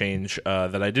subtle change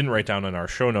that I didn't write down in our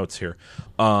show notes here.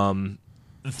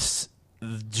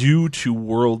 Due to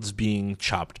Worlds being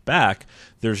chopped back,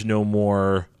 there's no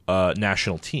more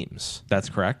national teams. now. That's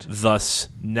correct. Thus,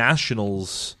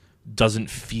 Nationals doesn't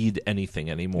feed anything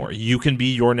anymore. You can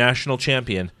be your national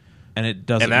champion, And it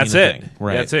doesn't. and that's mean a it. thing.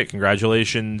 Right. That's it.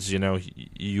 Congratulations.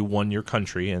 You won your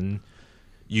country, and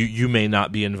you may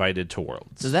not be invited to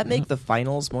Worlds. Does that make the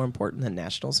finals more important than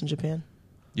nationals in Japan?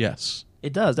 Yes.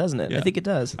 It does, doesn't it? Yeah. I think it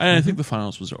does. And I think the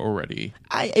finals was already.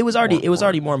 It was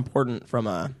already more important from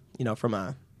a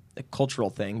cultural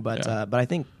thing, but Yeah. but I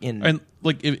think And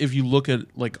like if you look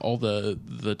at like all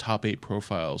the top 8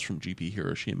 profiles from GP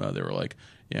Hiroshima, they were like,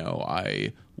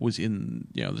 I was in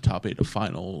the top 8 of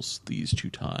finals these 2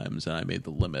 times, and I made the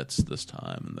limits this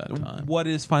time and that time. What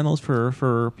is finals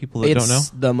for people that it's don't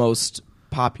know? the most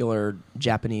popular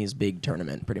Japanese big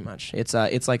tournament, pretty much. It's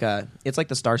like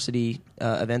the Star City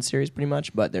event series, pretty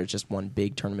much, but there's just one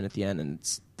big tournament at the end, and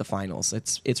it's the finals.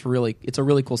 It's a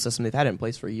really cool system. They've had it in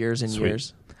place for years and Sweet.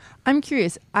 years. I'm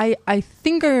curious. I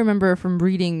think I remember from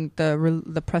reading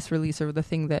the press release or the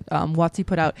thing that WotC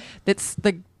put out. That's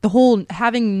like the whole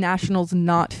having nationals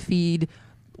not feed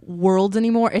Worlds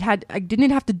anymore. I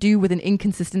didn't have to do with an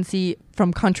inconsistency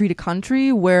from country to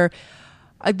country where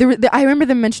I remember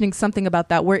them mentioning something about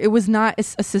that where it was not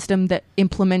a system that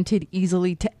implemented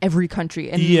easily to every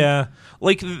country. And yeah,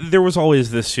 like there was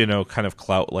always this, kind of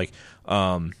clout, like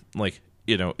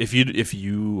if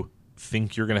you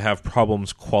think you're going to have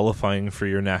problems qualifying for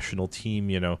your national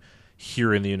team,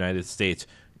 here in the United States,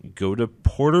 go to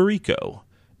Puerto Rico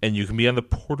and you can be on the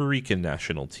Puerto Rican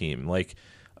national team. Like,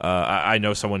 I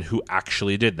know someone who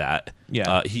actually did that.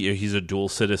 Yeah. He's a dual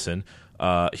citizen.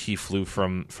 He flew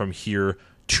from here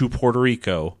to Puerto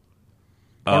Rico.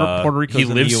 Puerto Rico's he in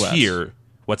the lives US. here.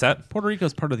 What's that? Puerto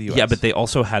Rico's part of the U.S. Yeah, but they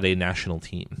also had a national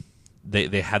team.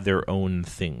 They had their own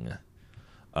thing,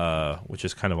 which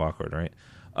is kind of awkward, right?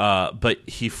 But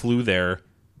he flew there,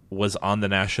 was on the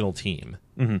national team,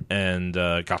 and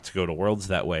got to go to Worlds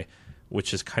that way,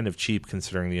 which is kind of cheap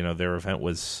considering their event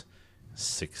was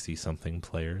 60-something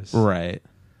players, Right.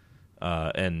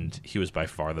 and he was by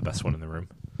far the best one in the room.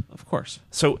 Of course.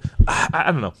 So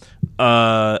I don't know.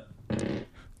 I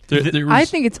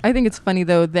think it's funny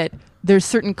though that there's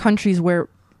certain countries where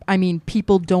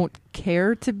people don't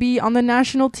care to be on the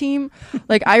national team.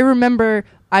 Like I remember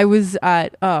I was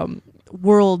at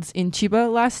Worlds in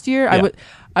Chiba last year. Yeah.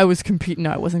 I was competing.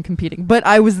 No, I wasn't competing, but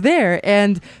I was there,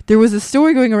 and there was a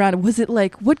story going around. Was it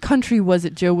like what country was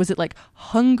it, Joe? Was it like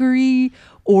Hungary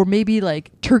or maybe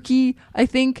like Turkey? I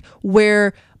think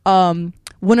where one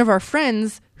of our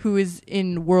friends who is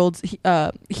in Worlds,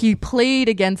 he played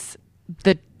against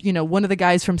the one of the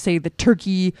guys from say the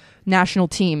Turkey national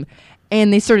team,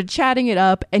 and they started chatting it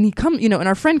up, and and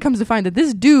our friend comes to find that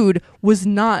this dude was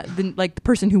not the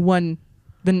person who won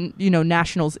the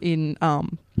nationals in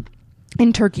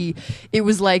Turkey. It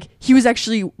was like he was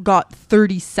actually got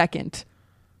 32nd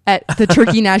at the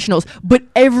Turkey nationals, but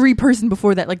every person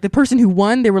before that, like the person who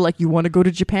won, they were like, you want to go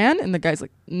to Japan? And the guy's like,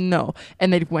 no.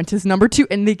 And they went to his number 2,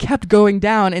 and they kept going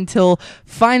down until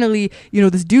finally,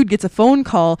 this dude gets a phone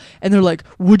call, and they're like,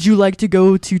 would you like to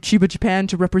go to Chiba, Japan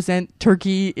to represent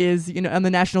Turkey is, on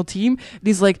the national team? And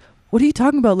he's like, what are you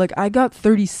talking about? Like, I got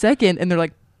 32nd. And they're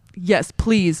like, yes,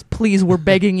 please, we're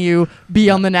begging you, be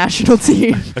on the national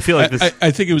team. I feel like this. I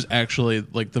think it was actually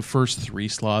like the first 3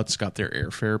 slots got their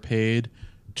airfare paid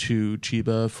to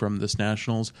Chiba from this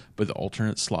nationals, but the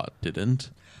alternate slot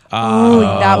didn't.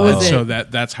 That was it. So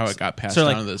that's how it got passed So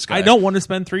down like, to this guy. I don't want to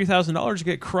spend $3,000 to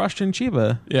get crushed in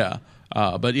Chiba. Yeah.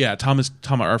 But yeah,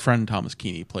 our friend Thomas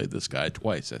Keeney played this guy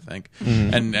twice, I think,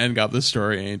 and got this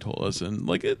story, and he told us, and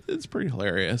like it's pretty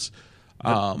hilarious.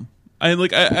 I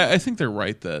think they're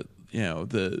right that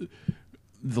the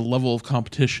level of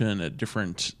competition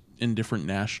in different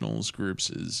nationals groups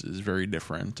is very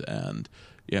different, and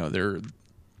they're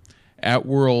at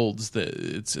Worlds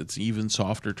it's even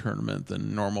softer tournament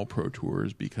than normal Pro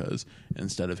Tours because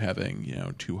instead of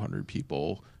having 200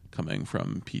 people coming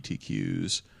from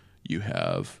PTQs, you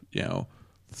have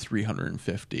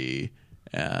 350,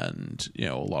 and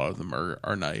a lot of them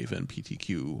are not even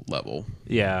PTQ level.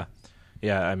 Yeah.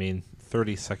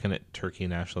 32nd at Turkey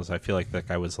Nationals. I feel like that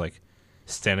guy was like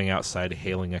standing outside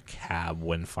hailing a cab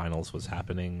when finals was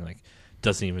happening. Like,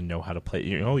 doesn't even know how to play.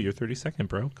 You're 32nd,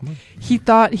 bro. Come on. He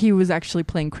thought he was actually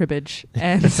playing cribbage,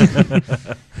 and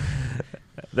that'd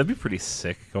be pretty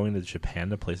sick going to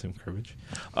Japan to play some cribbage.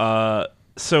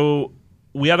 So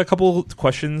we had a couple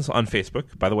questions on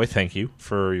Facebook. By the way, thank you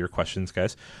for your questions,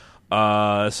 guys.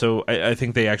 So I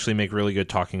think they actually make really good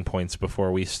talking points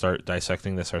before we start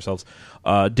dissecting this ourselves.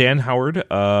 Dan Howard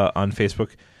on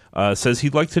Facebook says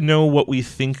he'd like to know what we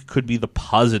think could be the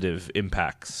positive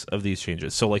impacts of these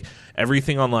changes. So, like,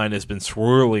 everything online has been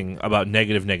swirling about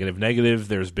negative.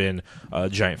 There's been a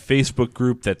giant Facebook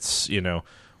group that's,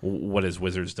 what has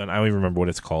Wizards done? I don't even remember what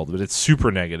it's called, but it's super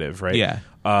negative, right? Yeah.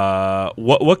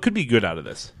 What could be good out of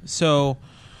this? So,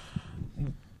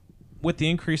 with the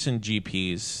increase in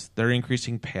GPs, they're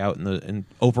increasing payout in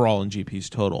overall in GPs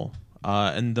total,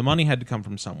 and the money had to come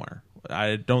from somewhere.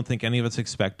 I don't think any of us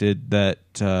expected that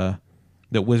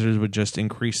Wizards would just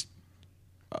increase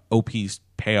OP's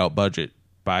payout budget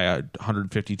by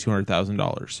 $150,000,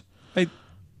 $200,000.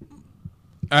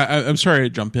 I'm sorry to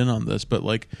jump in on this, but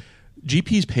like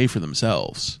GPs pay for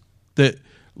themselves. That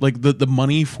like the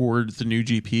money for the new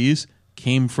GPs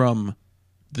came from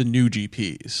the new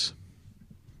GPs.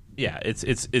 Yeah,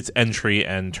 it's entry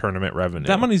and tournament revenue.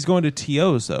 That money's going to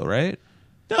TOs, though, right?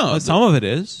 No, Some of it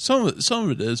is. Some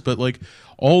of it is, but like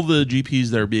all the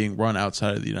GPs that are being run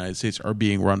outside of the United States are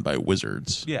being run by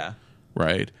Wizards. Yeah.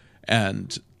 Right.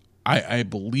 And I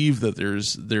believe that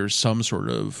there's some sort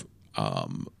of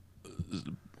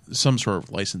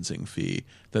licensing fee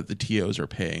that the TOs are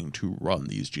paying to run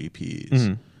these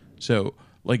GPs. So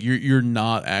like you're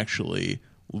not actually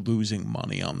losing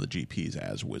money on the GPs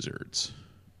as Wizards.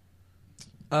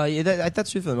 Yeah,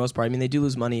 that's true for the most part. I mean, they do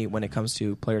lose money when it comes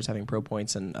to players having pro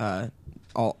points, and I'm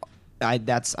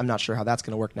not sure how that's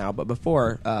going to work now. But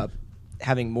before,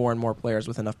 having more and more players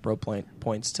with enough pro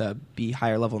points to be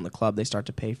higher level in the club, they start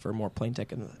to pay for more plane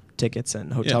tickets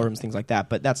and hotel rooms, things like that.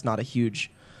 But that's not a huge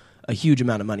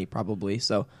amount of money, probably.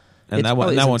 So, and that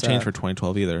won't change for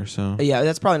 2012 either. So yeah,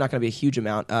 that's probably not going to be a huge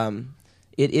amount.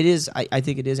 It is. I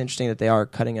think it is interesting that they are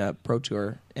cutting a pro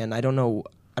tour, and I don't know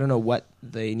what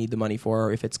they need the money for,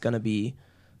 or if it's going to be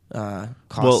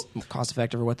cost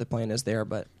effective, or what the plan is there.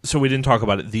 But so we didn't talk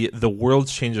about it. The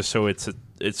Worlds changes, so it's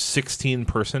 16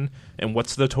 person, and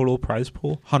what's the total prize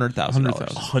pool? $100,000.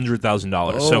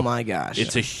 $100,000. oh so my gosh,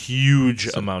 it's a huge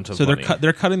amount of So money.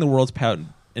 they're cutting the World's payout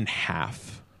in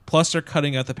half. Plus, they're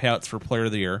cutting out the payouts for Player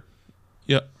of the Year.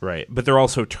 Yep. Right, but they're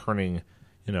also turning,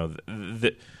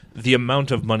 the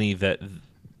amount of money that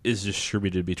is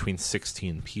distributed between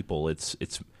 16 people. It's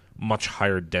much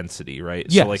higher density, right?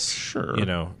 Yes, so like, sure.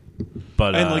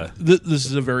 But And like this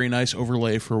is a very nice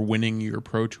overlay for winning your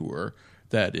pro tour.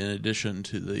 That in addition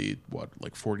to the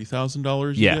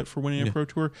 $40,000 you get for winning a pro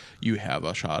tour, you have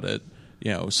a shot at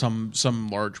some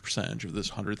large percentage of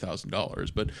this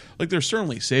 $100,000. But like they're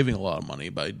certainly saving a lot of money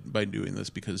by doing this,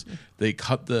 because they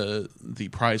cut the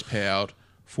prize payout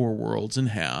for Worlds in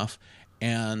half,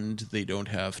 and they don't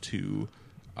have to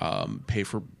pay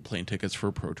for plane tickets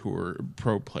for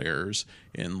pro players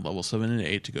in level 7 and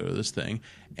 8 to go to this thing,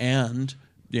 and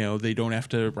they don't have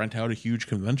to rent out a huge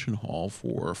convention hall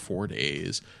for 4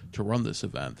 days to run this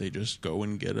event. They just go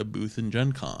and get a booth in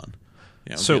Gen Con.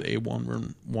 So get a one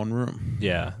room.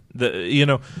 Yeah,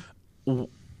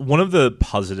 one of the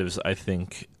positives I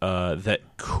think that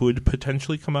could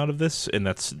potentially come out of this, and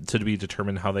that's to be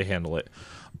determined how they handle it.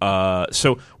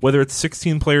 So whether it's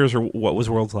 16 players or what was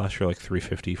Worlds last year, like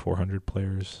 350, 400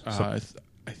 players? I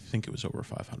think it was over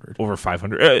 500. Over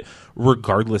 500.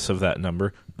 Regardless of that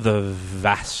number, the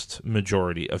vast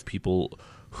majority of people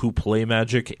who play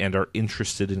Magic and are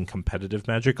interested in competitive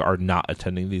Magic are not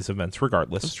attending these events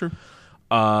regardless. That's true.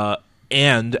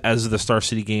 And as the Star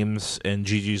City Games and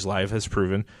GG's Live has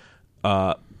proven,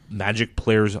 Magic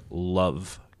players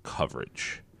love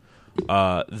coverage.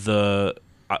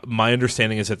 My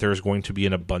understanding is that there's going to be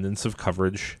an abundance of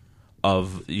coverage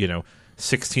of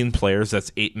 16 players.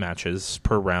 That's 8 matches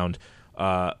per round.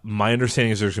 My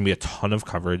understanding is there's going to be a ton of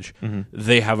coverage. Mm-hmm.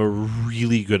 They have a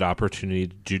really good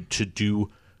opportunity to do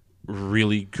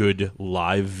really good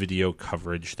live video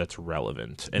coverage that's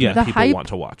relevant and that people want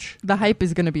to watch. The hype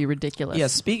is going to be ridiculous. Yeah,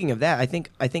 speaking of that, I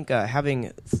think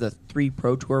having the 3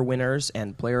 Pro Tour winners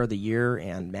and Player of the Year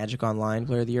and Magic Online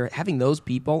Player of the Year, having those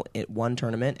people at one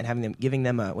tournament and giving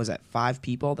them 5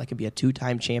 people that could be a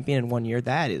 2-time champion in 1 year,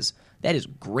 that is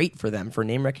great for them for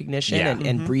name recognition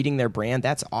and breeding their brand.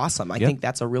 That's awesome. I think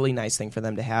that's a really nice thing for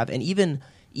them to have. And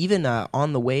even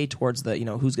on the way towards the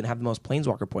who's going to have the most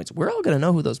Planeswalker points, we're all going to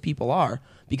know who those people are,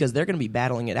 because they're going to be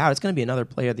battling it out. It's going to be another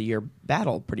Player of the Year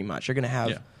battle, pretty much. You're going to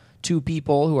have 2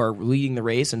 people who are leading the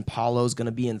race, and Paulo's going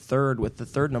to be in third with the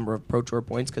third number of Pro Tour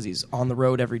points because he's on the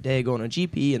road every day going to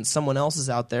GP, and someone else is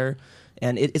out there.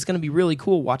 And it's going to be really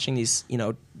cool watching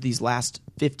these last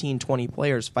 15, 20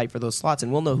 players fight for those slots,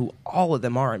 and we'll know who all of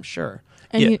them are, I'm sure.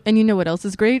 And you know what else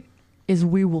is great? Is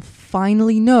we will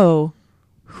finally know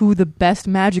who the best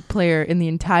Magic player in the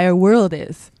entire world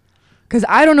is. Because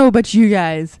I don't know about you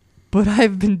guys, but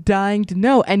I've been dying to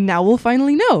know, and now we'll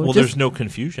finally know. Well, there's no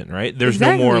confusion, right? There's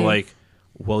no more like,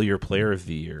 well, you're Player of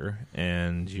the Year,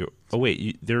 and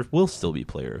there will still be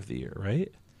Player of the Year, right?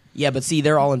 Yeah, but see,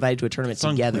 they're all invited to a tournament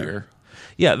together. Unclear.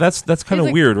 Yeah, that's kind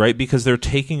of weird, right? Because they're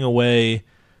taking away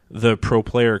the Pro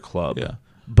Player Club,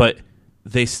 but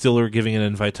they still are giving an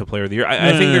invite to Player of the Year.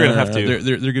 I think they're going to have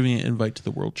to. They're giving an invite to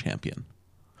the World Champion.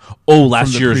 Oh,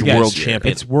 last year's World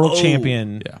Champion. It's World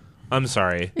Champion. Yeah. I'm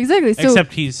sorry. Exactly. So,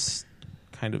 except he's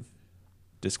kind of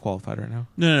disqualified right now.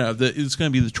 No. It's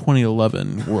going to be the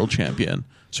 2011 World Champion.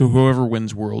 So whoever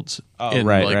wins Worlds in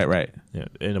right. Yeah,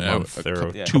 in a month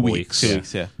or 2 weeks. 2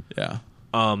 weeks, yeah.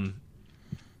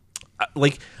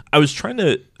 Like, I was trying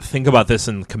to think about this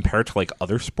and compare it to like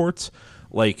other sports,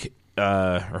 like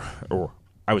or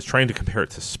I was trying to compare it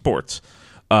to sports,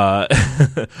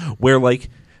 where like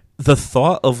the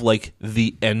thought of like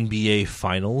the NBA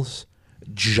Finals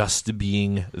just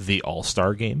being the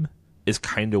All-Star game is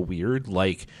kind of weird.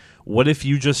 Like, what if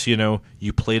you just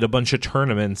you played a bunch of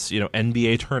tournaments,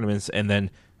 NBA tournaments, and then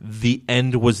the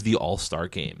end was the All-Star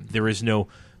game? There is no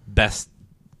best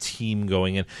team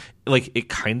going in. Like, it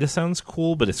kind of sounds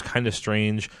cool, but it's kind of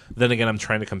strange. Then again, I'm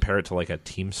trying to compare it to like a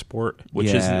team sport,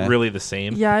 which isn't really the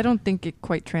same. Yeah, I don't think it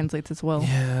quite translates as well.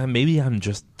 Yeah, maybe I'm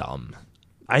just dumb.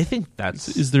 I think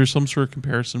that's... Is there some sort of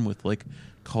comparison with like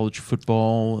college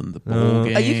football and the bowl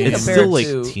game? You can it's compare still it like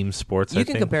to- team sports, You I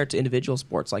can think. compare it to individual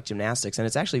sports like gymnastics, and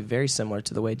it's actually very similar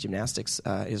to the way gymnastics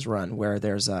is run, where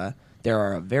there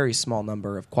are a very small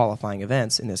number of qualifying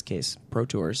events. In this case, pro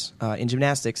tours. In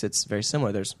gymnastics, it's very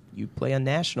similar. You play on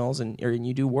nationals and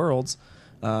you do worlds,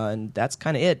 and that's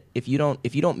kind of it. If you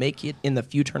don't make it in the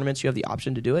few tournaments you have the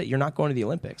option to do it, you're not going to the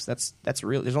Olympics. That's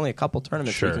real. There's only a couple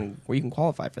tournaments Sure. where you can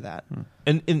qualify for that.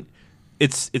 And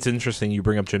it's interesting you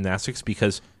bring up gymnastics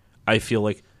because I feel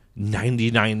like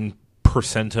 99%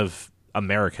 of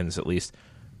Americans, at least,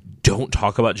 don't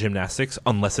talk about gymnastics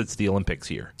unless it's the Olympics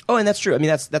year. Oh, and that's true. I mean,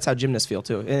 that's how gymnasts feel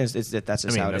too. And that's just how it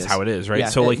that's is. how it is, right? Yeah,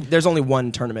 So, like, there's only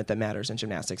one tournament that matters in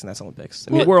gymnastics, and that's Olympics.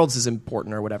 I mean, Well- Worlds is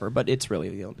important or whatever, but it's really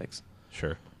the Olympics.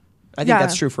 sure. I think Yeah.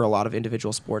 that's true for a lot of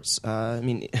individual sports. I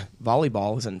mean,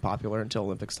 volleyball isn't popular until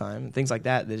Olympics time. Things like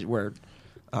that, where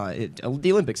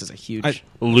the Olympics is a huge.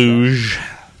 Luge.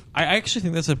 I actually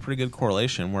think that's a pretty good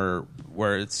correlation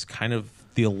where it's kind of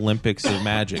the Olympics of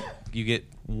Magic. You get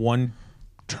one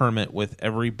tournament with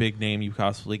every big name you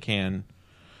possibly can,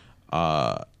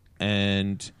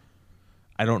 and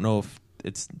I don't know if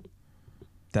it's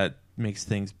that makes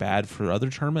things bad for other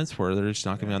tournaments where they're just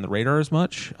not going to be on the radar as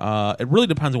much. It really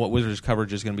depends on what Wizards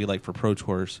coverage is going to be like for Pro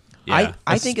Tours. Yeah.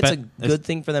 I think it's a good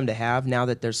thing for them to have now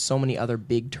that there's so many other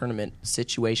big tournament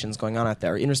situations going on out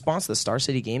there. In response to the Star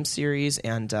City Games series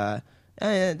and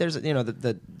there's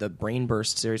the Brain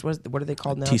Burst series. What are they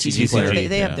called now? TCG Player.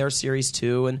 They have Yeah. their series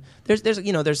too, and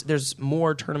there's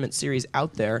more tournament series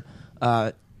out there.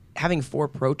 Having 4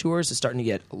 Pro Tours is starting to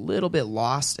get a little bit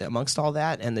lost amongst all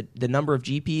that, and the number of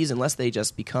GPs, unless they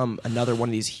just become another one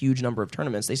of these huge number of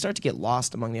tournaments, they start to get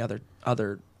lost among the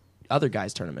other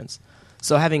guys' tournaments.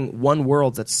 So having one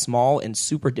Worlds that's small and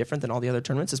super different than all the other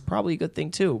tournaments is probably a good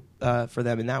thing too for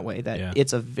them in that way. That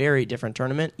it's a very different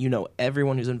tournament. You know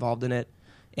everyone who's involved in it,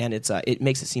 and it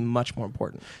makes it seem much more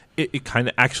important. It kind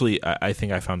of actually, I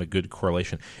think I found a good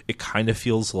correlation. It kind of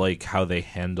feels like how they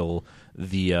handle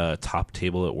the top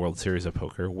table at World Series of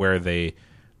Poker, where they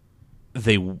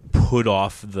put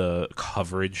off the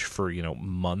coverage for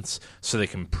months so they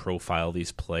can profile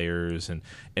these players and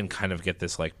kind of get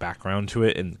this like background to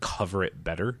it and cover it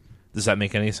better. Does that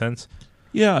make any sense?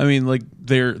 Yeah, I mean, like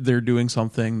they're doing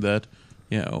something that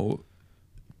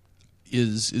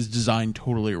is designed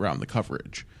totally around the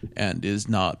coverage and is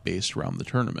not based around the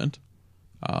tournament.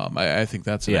 I think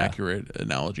that's an accurate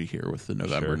analogy here with the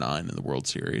November 9 and the World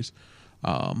Series.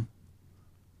 That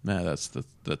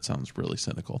sounds really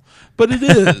cynical, but it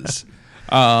is.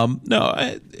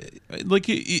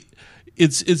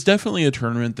 It's definitely a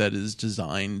tournament that is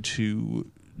designed to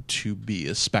be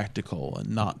a spectacle and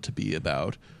not to be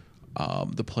about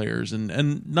the players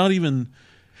and not even.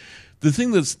 The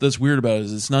thing that's weird about it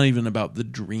is it's not even about the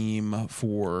dream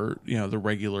for the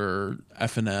regular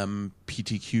FNM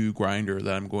PTQ grinder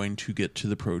that I'm going to get to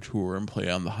the Pro Tour and play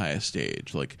on the highest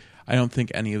stage. Like, I don't think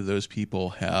any of those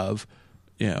people have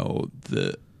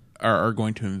are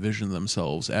going to envision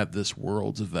themselves at this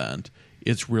Worlds event.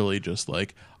 It's really just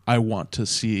like, I want to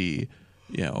see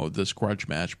this grudge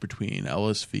match between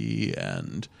LSV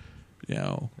and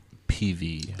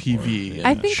PV. And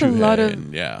I think a lot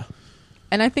of yeah.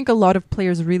 And I think a lot of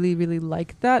players really, really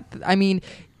like that. I mean,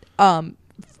 a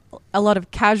lot of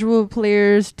casual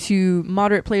players to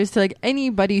moderate players to like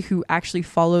anybody who actually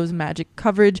follows Magic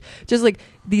coverage, just like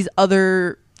these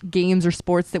other games or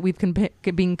sports that we've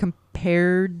been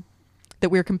compared, that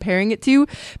we're comparing it to.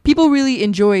 People really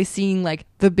enjoy seeing like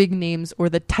the big names or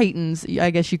the titans,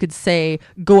 I guess you could say,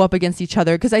 go up against each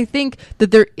other. Because I think that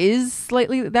there is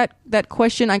slightly that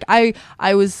question. Like I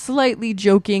was slightly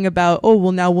joking about, oh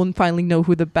well, now we'll finally know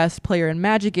who the best player in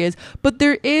Magic is. But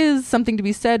there is something to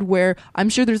be said where I'm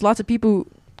sure there's lots of people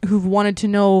who've wanted to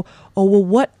know, oh well,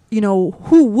 what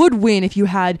who would win if you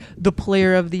had the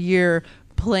Player of the Year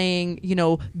playing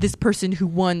this person who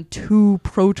won 2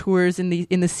 Pro Tours in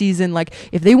the season. Like,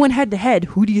 if they went head to head,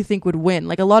 who do you think would win?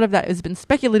 Like, a lot of that has been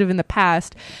speculative in the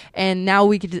past, and now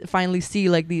we could finally see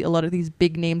like a lot of these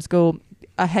big names go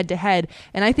head to head.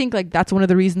 And I think like that's one of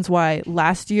the reasons why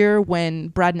last year when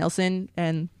Brad Nelson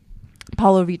and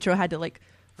Paulo Vitro had to like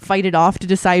fight it off to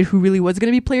decide who really was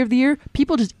going to be Player of the Year,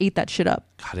 people just ate that shit up.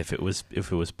 God, if it was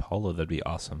Paulo, that'd be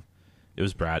awesome. It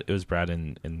was Brad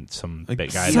and some big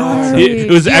guy. Sorry.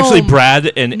 It was actually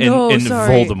Brad and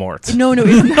sorry. Voldemort. No,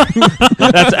 it's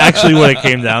not. That's actually what it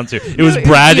came down to. It was No,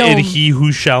 Brad Guillaume. and he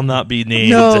who shall not be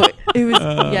named. No,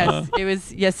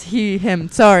 Yes, he, him.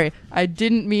 Sorry, I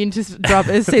didn't mean to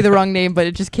say the wrong name, but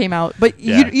it just came out. But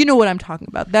you know what I'm talking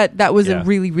about. That was a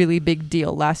really, really big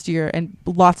deal last year, and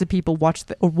lots of people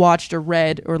watched or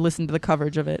read or listened to the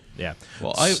coverage of it. Yeah.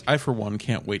 Well, I for one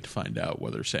can't wait to find out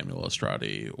whether Samuel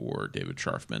Estradi or David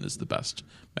Scharfman is the best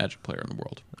Magic player in the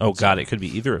world. Oh God, it could be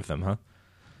either of them, huh?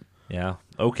 Yeah.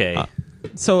 Okay.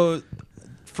 So,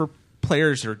 for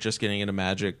players that are just getting into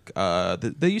Magic,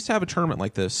 they used to have a tournament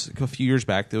like this a few years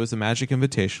back. There was the Magic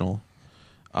Invitational.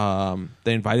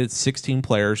 They invited 16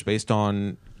 players based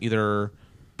on either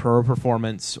pro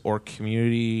performance or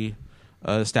community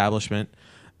establishment,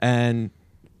 and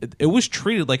it was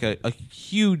treated like a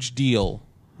huge deal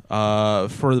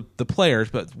for the players,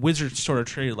 but Wizards sort of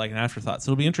treated it like an afterthought.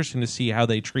 So it'll be interesting to see how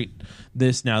they treat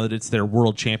this now that it's their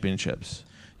World Championships.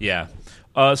 Yeah.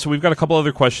 So we've got a couple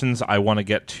other questions I want to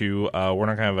get to. We're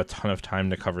not going to have a ton of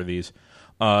time to cover these.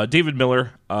 David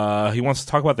Miller, he wants to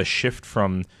talk about the shift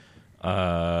from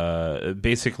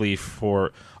basically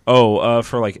for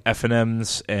like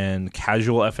FNMs and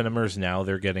casual FNMers. Now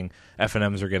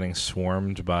FNMs are getting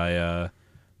swarmed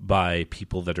by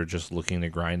people that are just looking to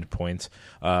grind points.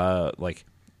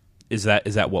 Is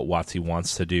that what WotC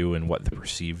wants to do, and what the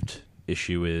perceived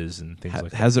issue is, and things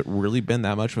like that? Has it really been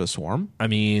that much of a swarm? I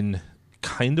mean,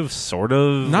 kind of, sort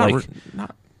of. Not.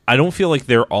 I don't feel like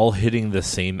they're all hitting the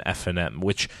same FNM,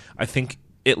 which I think,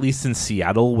 at least in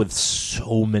Seattle, with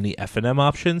so many FNM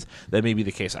options, that may be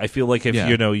the case. I feel like if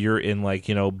you're in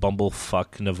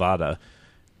Bumblefuck, Nevada.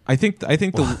 I think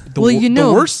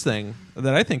the worst thing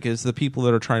that I think is the people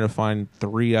that are trying to find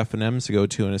 3 FNMs to go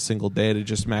to in a single day to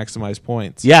just maximize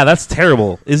points. Yeah, that's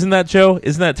terrible. Isn't that, Joe?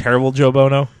 Isn't that terrible, Joe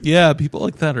Bono? Yeah, people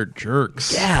like that are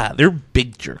jerks. Yeah, they're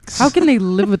big jerks. How can they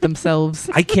live with themselves?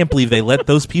 I can't believe they let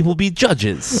those people be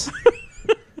judges.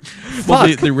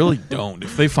 Well, they really don't.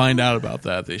 If they find out about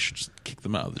that, they should just kick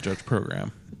them out of the judge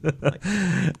program. At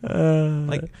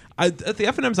the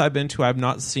FNMs I've been to, I've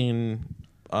not seen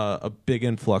a big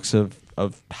influx of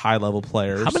high-level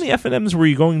players. How many FNMs were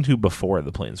you going to before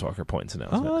the Planeswalker points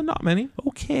announcement? Not many.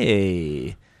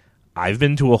 Okay. I've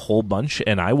been to a whole bunch,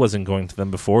 and I wasn't going to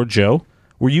them before. Joe,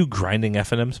 were you grinding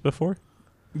FNMs before?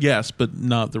 Yes, but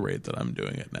not the rate that I'm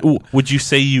doing it now. Ooh, would you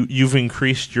say you've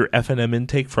increased your FNM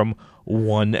intake from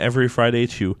 1 every Friday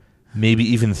to maybe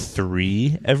even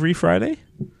 3 every Friday?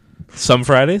 Some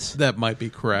Fridays? That might be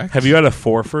correct. Have you had a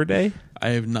 4 for a day?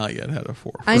 I have not yet had a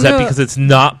 4. Is that because it's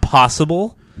not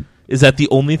possible? Is that the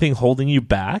only thing holding you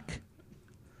back?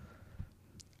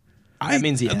 That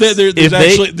means yes.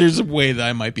 There's a way that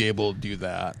I might be able to do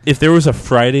that. If there was a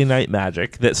Friday Night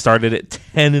Magic that started at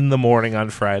 10 in the morning on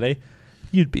Friday,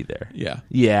 you'd be there. Yeah.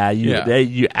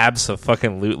 You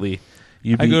abso-fucking-lutely.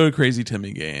 I go to Crazy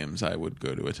Timmy games. I would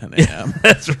go to a 10 a.m.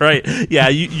 That's right. Yeah,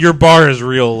 your bar is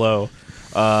real low.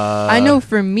 I know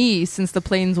for me, since the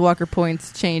Planeswalker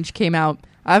points change came out,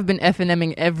 I've been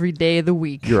FNMing every day of the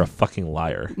week. You're a fucking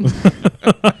liar. What?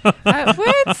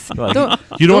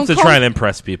 You don't have to try and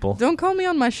impress people. Don't call me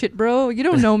on my shit, bro. You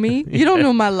don't know me. You don't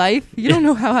know my life. You don't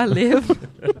know how I live.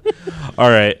 All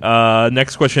right.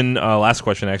 Next question. Last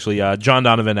question, actually. John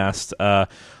Donovan asked, I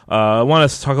want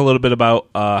us to talk a little bit about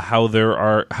how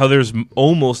there's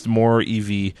almost more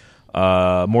EV,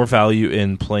 more value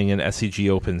in playing in SCG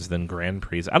Opens than Grand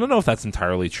Prix. I don't know if that's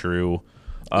entirely true.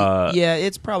 Yeah,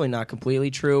 it's probably not completely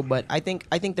true, but I think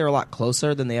they're a lot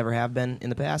closer than they ever have been in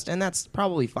the past, and that's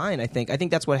probably fine. I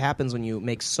think that's what happens when you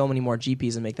make so many more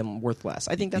GPs and make them worth less.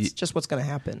 I think that's just what's going to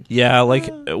happen. Yeah,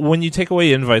 when you take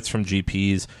away invites from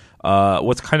GPs,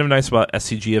 what's kind of nice about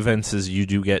SCG events is you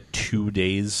do get 2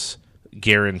 days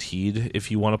guaranteed.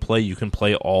 If you want to play, you can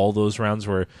play all those rounds.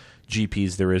 Where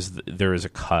GPs there is a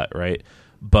cut, right?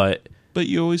 But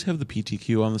you always have the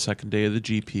PTQ on the second day of the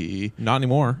GP. Not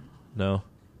anymore. No.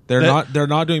 They're not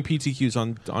doing PTQs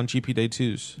on GP day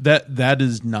 2s. That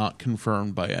is not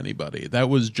confirmed by anybody. That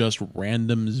was just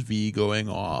Random's V going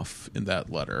off in that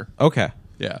letter. Okay.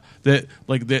 Yeah. They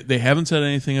haven't said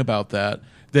anything about that.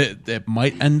 That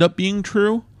might end up being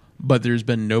true, but there's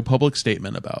been no public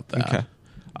statement about that. Okay.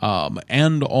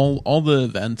 And all the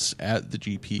events at the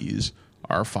GPs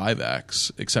are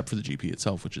 5x, except for the GP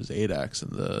itself, which is 8x,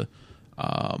 and the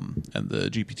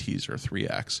GPTs are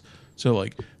 3x. So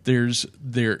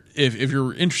if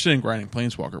you're interested in grinding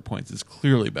Planeswalker points, it's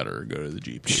clearly better to go to the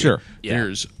GP. Sure. Yeah.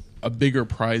 There's a bigger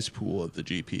prize pool at the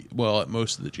GP. Well, at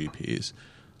most of the GPs,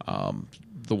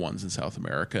 the ones in South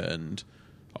America and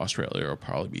Australia will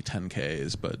probably be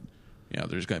 10Ks, but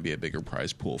there's going to be a bigger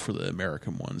prize pool for the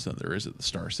American ones than there is at the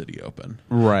Star City Open.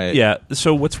 Right. Yeah.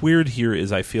 So what's weird here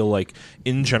is I feel like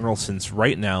in general, since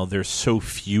right now there's so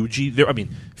few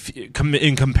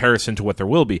in comparison to what there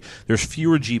will be, there's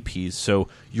fewer GPs. So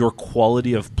your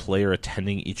quality of player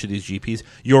attending each of these GPs,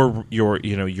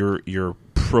 your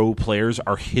pro players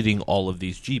are hitting all of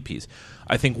these GPs.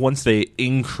 I think once they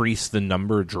increase the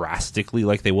number drastically,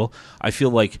 like they will, I feel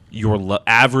like your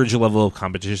average level of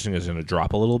competition is going to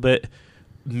drop a little bit.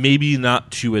 Maybe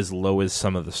not to as low as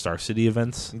some of the Star City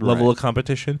events level of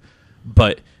competition,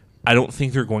 but I don't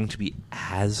think they're going to be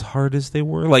as hard as they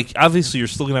were. Like, obviously, you're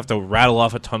still going to have to rattle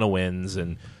off a ton of wins,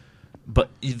 but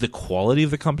the quality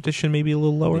of the competition may be a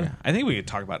little lower. Yeah. I think we could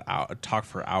talk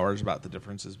for hours about the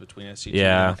differences between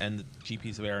SC2 and the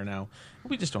GPs of Era now.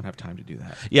 We just don't have time to do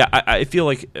that. Yeah, I feel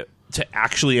like to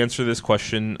actually answer this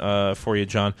question for you,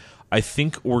 John, I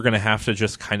think we're going to have to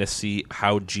just kind of see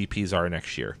how GPs are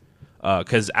next year.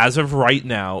 Because as of right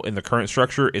now, in the current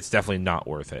structure, it's definitely not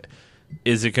worth it.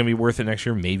 Is it going to be worth it next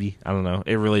year? Maybe. I don't know.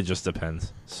 It really just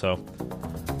depends. So...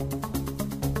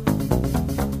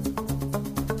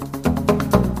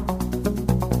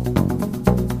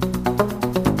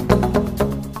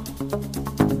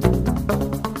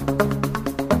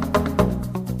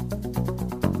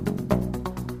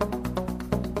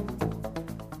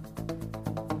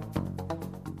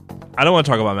 I don't want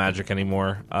to talk about Magic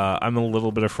anymore. I'm a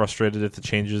little bit frustrated at the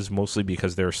changes, mostly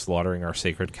because they're slaughtering our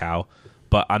sacred cow.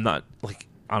 But I'm not,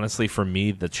 honestly, for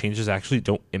me, the changes actually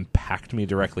don't impact me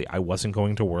directly. I wasn't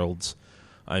going to Worlds.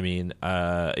 I mean,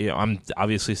 I'm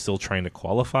obviously still trying to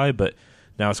qualify, but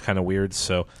now it's kind of weird.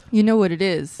 So you know what it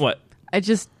is? What?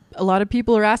 A lot of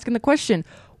people are asking the question,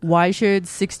 why should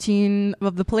 16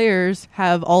 of the players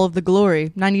have all of the glory,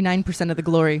 99% of the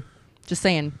glory? Just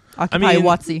saying. Occupy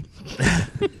WotC.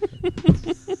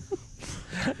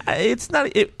 It's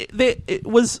not. It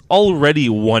was already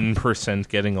 1%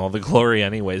 getting all the glory,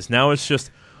 anyways. Now it's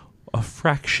just a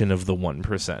fraction of the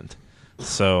 1%.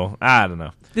 So I don't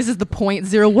know. This is the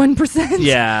 0.01%.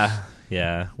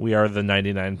 Yeah. We are the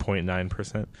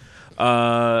 99.9%.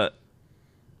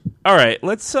 All right.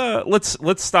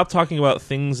 Let's stop talking about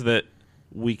things that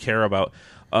we care about.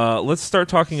 Let's start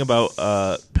talking about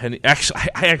Penny. Actually,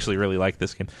 I actually really like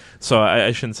this game, so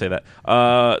I shouldn't say that.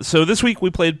 So this week we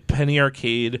played Penny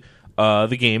Arcade,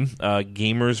 the game,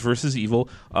 Gamers vs. Evil.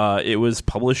 It was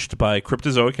published by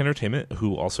Cryptozoic Entertainment,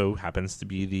 who also happens to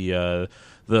be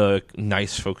the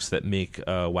nice folks that make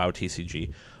WoW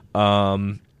TCG.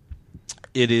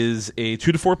 It is a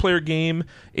 2 to 4 player game,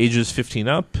 ages 15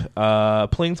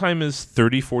 up. Playing time is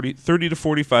 30 to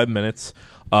 45 minutes.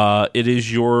 It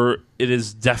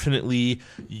is definitely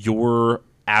your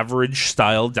average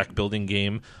style deck building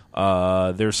game.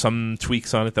 There's some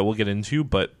tweaks on it that we'll get into,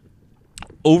 but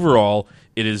overall,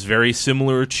 it is very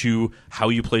similar to how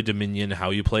you play Dominion,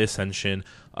 how you play Ascension.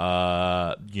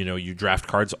 You draft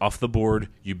cards off the board,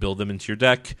 you build them into your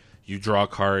deck, you draw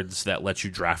cards that let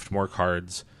you draft more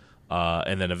cards,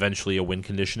 and then eventually a win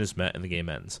condition is met and the game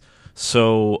ends.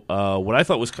 So what I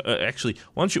thought was actually,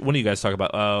 why don't one of you guys talk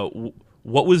about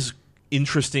what was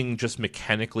interesting just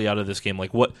mechanically out of this game?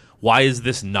 Why is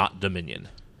this not Dominion?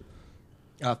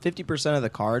 50% of the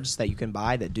cards that you can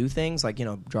buy that do things like,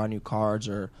 draw new cards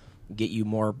or get you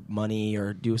more money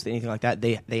or do anything like that,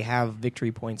 they have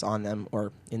victory points on them,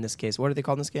 or in this case, what are they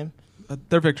called in this game?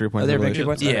 They're victory points. They're victory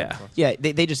points? Yeah. Yeah,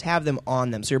 they just have them on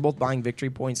them. So you're both buying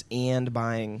victory points and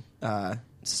buying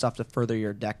stuff to further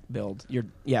your deck build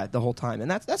the whole time. And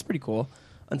that's pretty cool.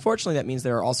 Unfortunately, that means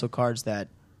there are also cards that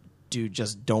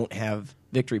don't have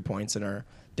victory points and are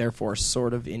therefore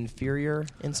sort of inferior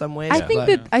in some ways.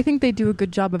 I think they do a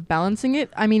good job of balancing it.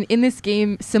 I mean, in this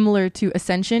game, similar to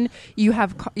Ascension, you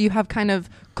have kind of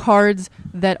cards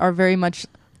that are very much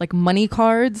like money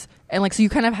cards, and so you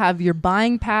kind of have your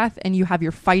buying path and you have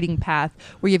your fighting path,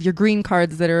 where you have your green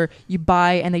cards that are you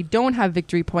buy and they don't have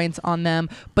victory points on them,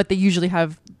 but they usually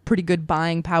have pretty good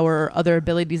buying power or other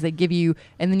abilities they give you.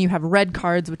 And then you have red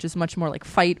cards, which is much more like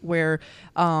fight, where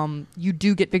you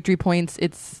do get victory points.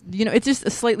 It's it's just a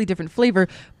slightly different flavor.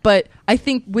 But I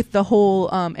think with the whole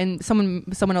and someone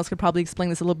else could probably explain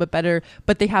this a little bit better,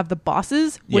 but they have the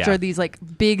bosses, which are these like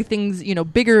big things,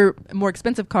 bigger, more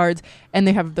expensive cards, and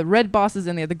they have the red bosses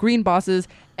and they have the green bosses.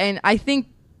 And I think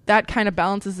that kind of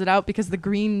balances it out, because the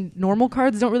green normal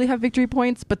cards don't really have victory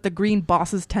points, but the green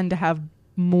bosses tend to have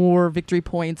more victory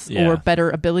points or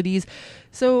better abilities.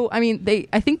 So I mean,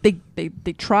 I think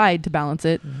they tried to balance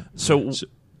it. So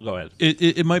go ahead.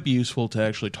 It might be useful to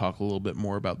actually talk a little bit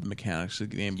more about the mechanics of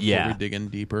the game before we dig in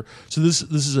deeper. So this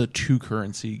is a 2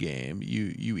 currency game.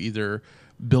 You either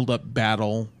build up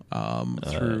battle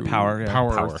through power,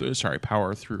 yeah.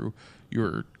 power through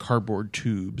your cardboard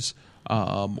tubes,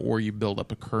 or you build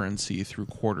up a currency through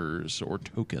quarters or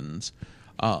tokens,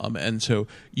 and so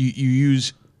you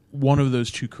use one of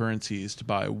those two currencies to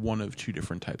buy one of two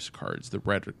different types of cards. The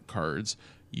red cards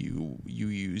you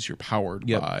use your power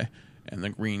to buy, and the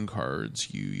green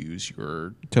cards you use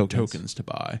your tokens to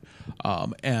buy.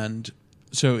 And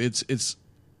so it's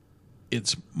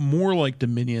more like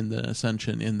Dominion than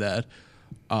Ascension in that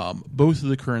both of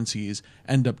the currencies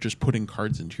end up just putting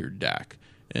cards into your deck.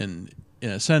 And in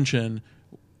Ascension,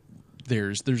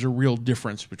 there's a real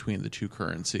difference between the two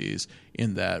currencies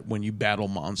in that when you battle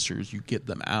monsters, you get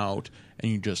them out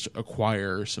and you just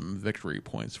acquire some victory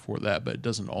points for that, but it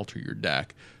doesn't alter your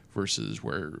deck. Versus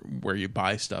where you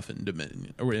buy stuff in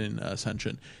Dominion or in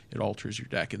Ascension, it alters your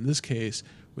deck. In this case,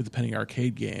 with the Penny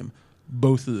Arcade game,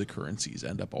 both of the currencies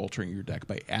end up altering your deck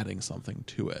by adding something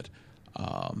to it.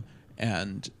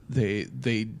 And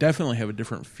they definitely have a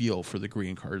different feel for the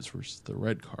green cards versus the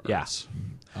red cards. Yeah.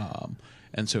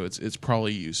 And so it's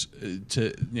probably using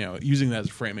that as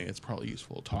framing, it's probably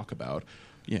useful to talk about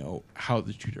how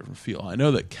the two different feel. I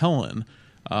know that Kellen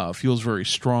feels very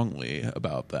strongly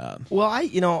about that. Well,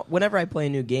 whenever I play a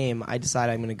new game, I decide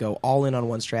I'm going to go all in on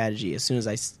one strategy. As soon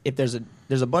as if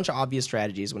there's a bunch of obvious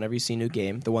strategies whenever you see a new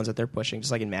game, the ones that they're pushing,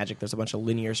 just like in Magic, there's a bunch of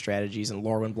linear strategies. In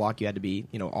Lorwyn Block, you had to be,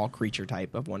 all creature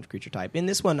type of one creature type. In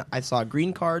this one, I saw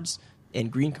green cards,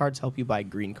 and green cards help you buy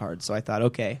green cards. So I thought,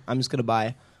 okay, I'm just going to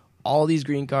buy all these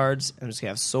green cards. I'm just going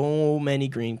to have so many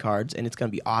green cards, and it's going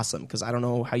to be awesome because I don't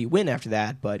know how you win after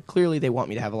that, but clearly they want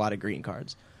me to have a lot of green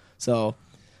cards. So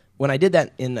when I did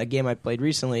that in a game I played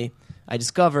recently, I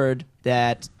discovered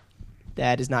that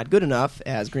is not good enough,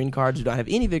 as green cards do not have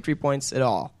any victory points at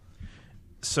all.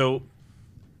 So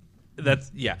So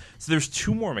there's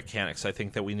two more mechanics I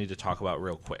think that we need to talk about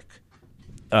real quick.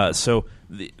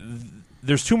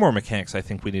 There's two more mechanics I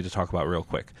think we need to talk about real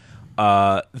quick.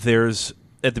 There's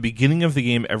at the beginning of the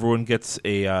game, everyone gets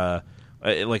a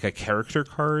character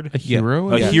card, a hero,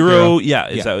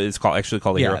 It's actually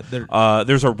called a hero.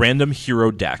 There's a random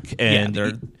hero deck, and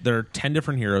there are 10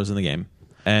 different heroes in the game,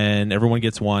 and everyone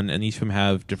gets one, and each of them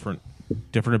have different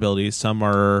abilities. Some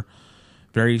are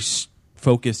very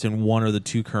focused in one or the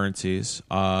two currencies.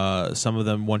 Some of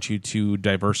them want you to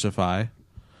diversify.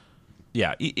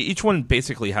 Yeah, each one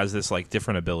basically has this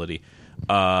different ability.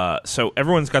 So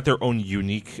everyone's got their own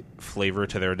unique flavor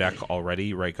to their deck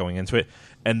already, right, going into it.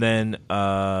 And then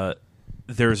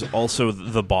there's also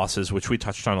the bosses, which we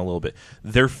touched on a little bit.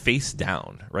 They're face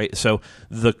down, right? So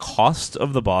the cost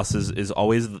of the bosses is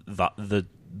always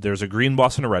there's a green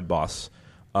boss and a red boss.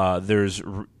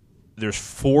 There's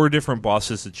 4 different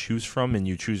bosses to choose from, and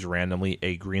you choose randomly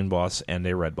a green boss and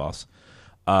a red boss.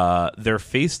 They're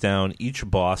face down. Each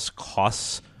boss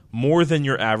costs more than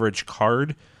your average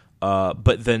card,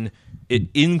 but then it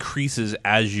increases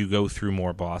as you go through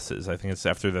more bosses. I think it's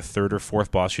after the 3rd or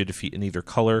 4th boss you defeat in either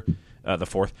color. The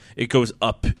 4th, it goes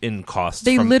up in cost.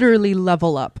 They literally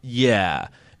level up. Yeah,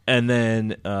 and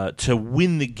then to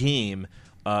win the game,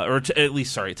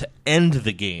 to end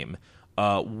the game,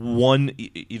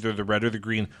 either the red or the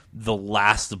green, the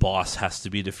last boss has to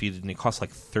be defeated, and it costs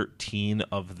 13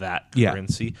 of that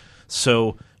currency.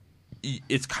 So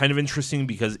it's kind of interesting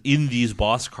because in these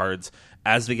boss cards,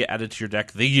 as they get added to your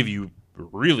deck, they give you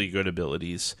really good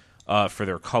abilities for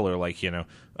their color.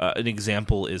 An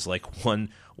example is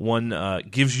one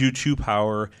gives you 2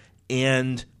 power,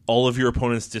 and all of your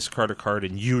opponents discard a card,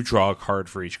 and you draw a card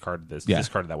for each card that's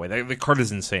discarded that way. The card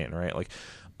is insane, right?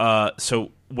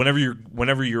 So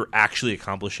whenever you're actually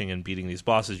accomplishing and beating these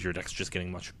bosses, your deck's just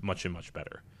getting much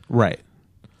better. Right.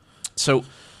 So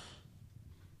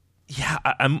yeah,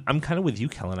 I'm kind of with you,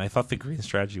 Kellen. I thought the green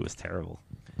strategy was terrible.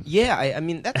 Yeah, I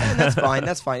mean that's fine.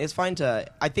 That's fine. It's fine to.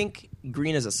 I think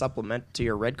green is a supplement to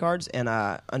your red cards, and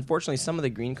unfortunately, some of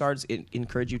the green cards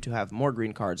encourage you to have more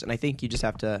green cards, and I think you just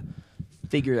have to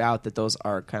figure out that those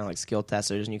are kind of like skill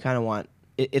testers, and you kind of want.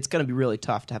 It's going to be really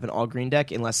tough to have an all green deck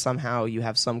unless somehow you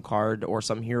have some card or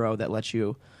some hero that lets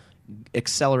you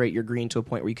accelerate your green to a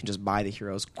point where you can just buy the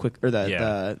heroes quick or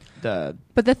the.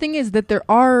 But the thing is that there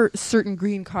are certain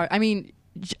green cards. I mean,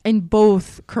 in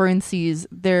both currencies,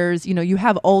 there's, you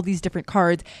have all these different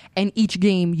cards, and each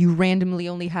game you randomly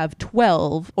only have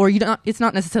 12, or it's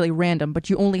not necessarily random, but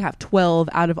you only have 12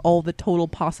 out of all the total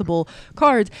possible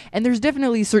cards. And there's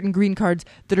definitely certain green cards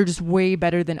that are just way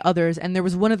better than others. And there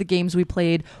was one of the games we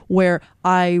played where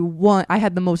I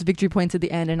had the most victory points at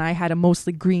the end, and I had a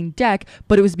mostly green deck,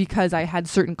 but it was because I had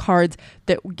certain cards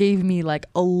that gave me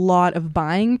a lot of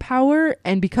buying power,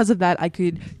 and because of that I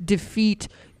could defeat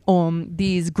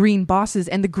these green bosses,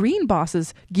 and the green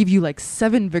bosses give you like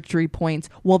 7 victory points,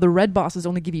 while the red bosses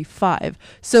only give you 5.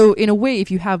 So in a way,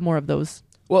 if you have more of those.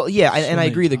 Well, yeah, and I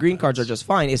many agree. The green top cards are just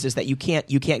fine. It's just that you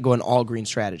can't go an all green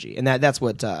strategy, and that's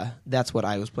what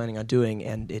I was planning on doing,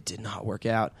 and it did not work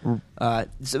out.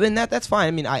 So then that's fine.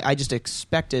 I mean, I just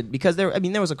expected, because there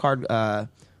was a card.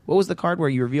 What was the card where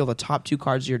you reveal the top 2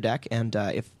 cards of your deck, and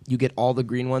if you get all the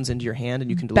green ones into your hand, and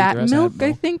you can delete the Bat rest? milk,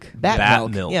 I think.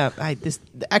 Bat milk. Yeah,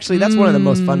 actually that's one of the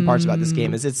most fun parts about this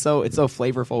game is it's so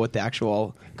flavorful with the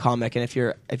actual comic, and if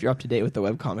you're up to date with the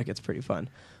webcomic, it's pretty fun.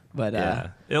 But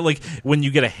like when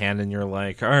you get a hand and you're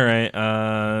like, all right,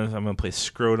 I'm gonna play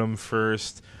Scrotum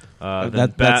first, then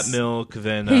Bat that's- Milk,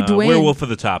 then Hey, Dwayne. Werewolf of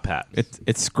the Top Hat.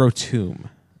 It's Scrotum.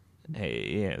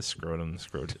 Hey, yeah, Scrotum.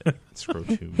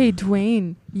 Scrotum. Hey,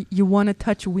 Dwayne, you want to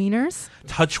touch wieners?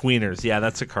 Touch Wieners. Yeah,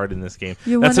 that's a card in this game.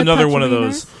 You That's wanna another touch one of wieners?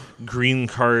 those green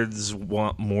cards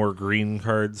want more green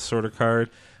cards sort of card.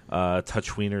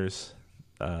 Touch Wieners.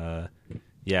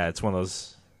 Yeah, it's one of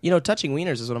those. touching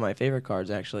wieners is one of my favorite cards,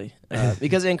 actually,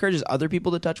 because it encourages other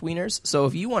people to touch wieners. So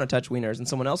if you want to touch wieners and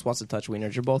someone else wants to touch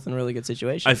wieners, you're both in a really good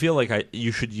situation. I feel like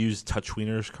you should use Touch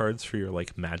Wieners cards for your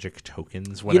like magic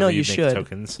tokens whenever you make should.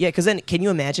 tokens. Yeah, because then can you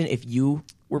imagine if you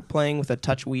were playing with a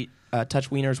touch wieners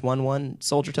 1/1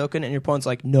 soldier token, and your opponent's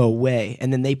like, no way,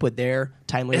 and then they put their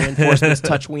timely reinforcements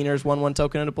touch wieners 1/1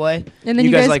 token into play, And then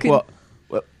you guys like, could-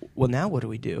 well, now what do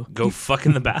we do? Go fuck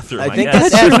in the bathroom. I think guess.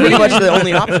 that's pretty much the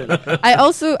only option. I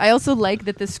also like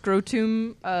that the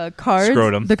scrotum card,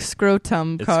 Scrotum. the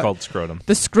scrotum It's card, called Scrotum.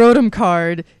 the scrotum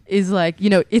card is like,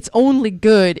 it's only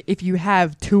good if you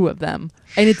have 2 of them,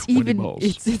 and it's even balls.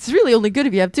 it's really only good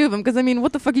if you have 2 of them, because I mean,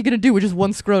 what the fuck are you gonna do with just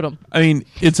one scrotum? I mean,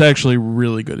 it's actually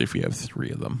really good if you have 3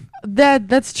 of them.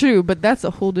 That's true, but that's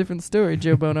a whole different story,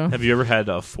 Joe Bono. Have you ever had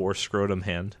a 4 Scrotum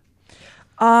hand?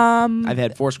 I've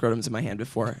had 4 scrotums in my hand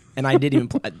before, and I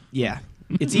didn't even. Yeah,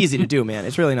 it's easy to do, man.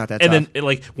 It's really not that And tough. then,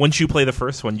 like, once you play the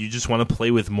first one, you just want to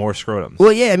play with more Scrotums.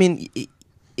 Well, yeah, I mean,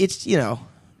 it's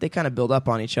they kind of build up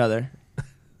on each other.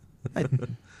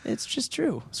 It's just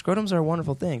true. Scrotums are a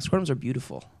wonderful thing. Scrotums are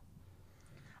beautiful.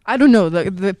 I don't know,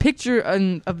 the picture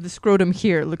of the scrotum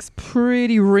here looks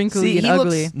pretty wrinkly See, and he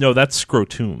ugly. No, that's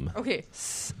Scrotum. Okay.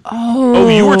 Oh,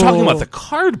 you were talking about the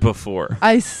card before.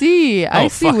 I see. I Oh,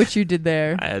 see fuck. what you did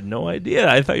there. I had no idea.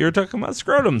 I thought you were talking about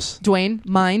Scrotums. Dwayne,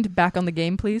 mind back on the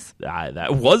game, please.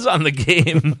 That was on the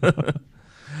game.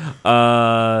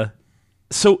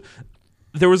 So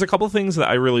there was a couple things that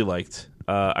I really liked.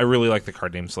 I really liked the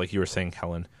card names, like you were saying,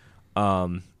 Kellen.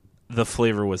 The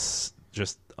flavor was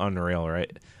just unreal,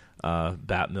 right?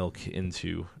 Bat Milk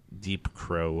into Deep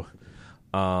Crow.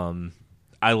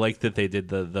 I like that they did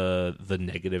the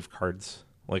negative cards,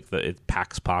 like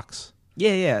Pax Pox.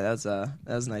 Yeah, that was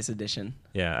a nice addition.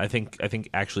 Yeah, I think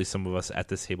actually some of us at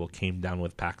this table came down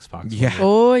with Pax Pox. Yeah.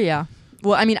 Oh yeah.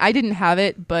 Well, I mean, I didn't have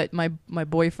it, but my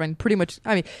boyfriend pretty much.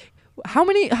 I mean, how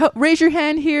many? Raise your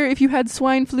hand here if you had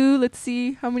swine flu. Let's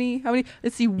see how many.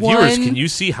 Let's see. One. Viewers, can you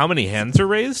see how many hands are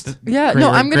raised? Yeah. Great- No,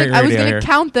 I great was radio gonna here.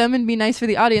 count them and be nice for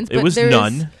the audience. It But was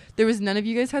none. There was none of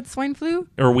you guys had swine flu.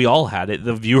 Or we all had it.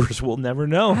 The viewers will never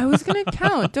know. I was gonna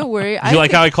count. Don't worry. You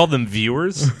like how I called them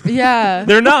viewers? Yeah.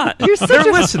 They're not. You're such They're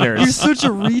a listeners. You're such a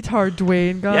retard,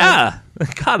 Dwayne. God. Yeah.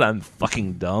 God, I'm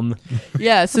fucking dumb.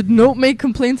 Yeah, so don't make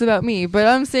complaints about me. But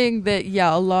I'm saying that,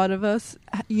 yeah, a lot of us,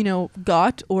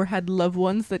 got or had loved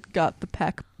ones that got the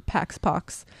Pax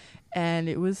Pox. And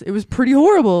it was pretty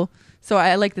horrible. So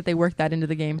I like that they worked that into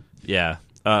the game. Yeah.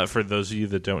 For those of you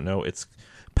that don't know, it's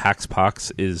Pax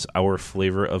Pox is our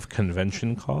flavor of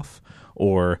convention cough,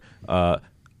 or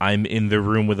I'm in the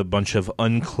room with a bunch of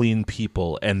unclean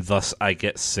people, and thus I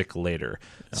get sick later.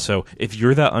 Yeah. So if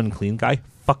you're that unclean guy,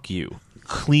 fuck you.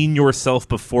 Clean yourself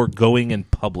before going in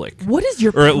public. What is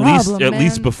your or at problem, at man?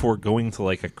 least before going to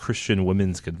like a Christian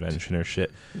women's convention or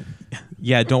shit.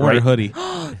 Yeah, don't wear a Right. hoodie.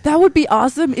 That would be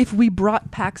awesome if we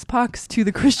brought Pax Pox to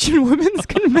the Christian Women's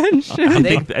Convention.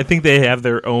 I think they have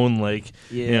their own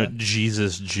Yeah.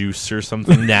 Jesus juice or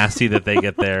something nasty that they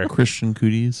get there. Christian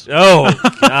cooties. Oh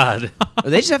God,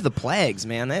 They just have the plagues,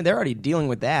 man. They're already dealing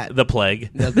with that. the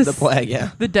plague. The plague, yeah.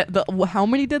 How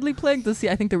many deadly plagues? Let's see.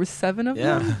 I think there were 7 of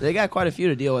them. Yeah, they got quite a few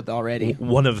to deal with already.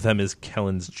 One of them is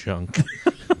Kellen's junk.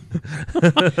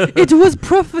 It was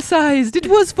prophesized. It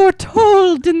was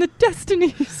foretold in the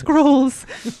Destiny Scrolls.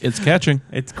 It's catching.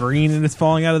 It's green and it's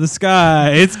falling out of the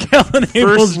sky. It's Kellen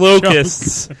Abel's First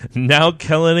locusts, now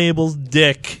Kellen Abel's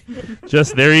dick.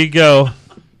 Just there you go.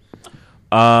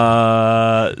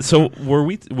 So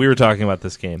we were talking about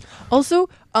this game. Also,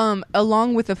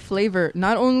 along with the flavor,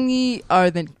 not only are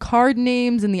the card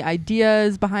names and the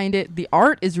ideas behind it, the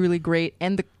art is really great,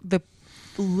 and the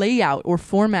layout or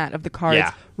format of the cards.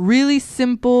 Yeah. Really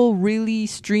simple, really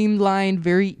streamlined,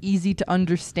 very easy to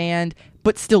understand,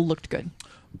 but still looked good.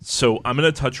 So I'm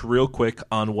going to touch real quick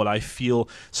on what I feel.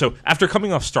 So after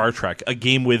coming off Star Trek, a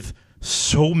game with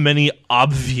so many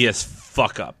obvious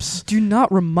fuck-ups. Do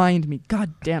not remind me.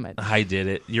 God damn it. I did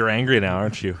it. You're angry now,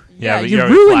 aren't you? Yeah, but you you're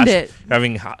having ruined it.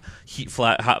 Having hot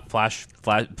flash.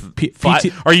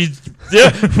 PT Are you?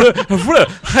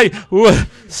 Hi,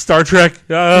 Star Trek.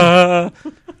 I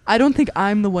don't think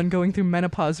I'm the one going through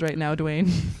menopause right now,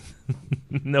 Dwayne.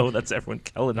 No, that's everyone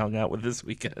Kellen hung out with this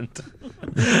weekend.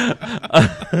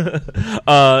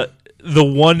 The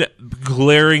one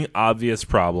glaring obvious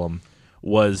problem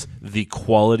was the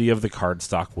quality of the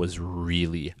cardstock was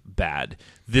really bad.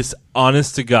 This,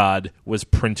 honest to God, was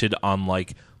printed on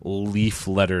like leaf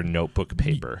letter notebook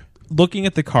paper. Looking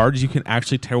at the cards, you can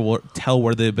actually tell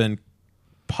where they've been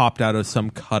popped out of some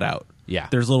cutout. Yeah.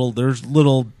 There's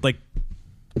little like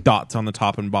dots on the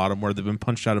top and bottom where they've been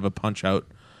punched out of a punch out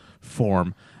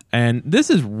form. And this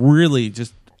is really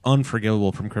just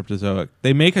unforgivable from Cryptozoic.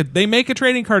 They make a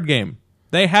trading card game.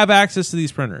 They have access to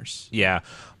these printers. Yeah.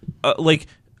 Like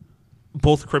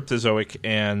both Cryptozoic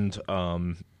and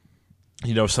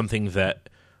something that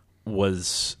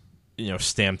was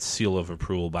stamped seal of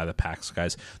approval by the PAX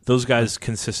guys. Those guys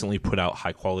consistently put out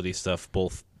high quality stuff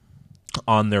both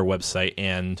on their website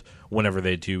and whenever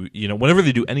they do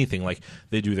anything, like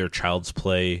they do their Child's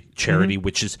Play charity,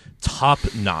 which is top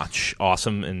notch,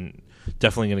 awesome, and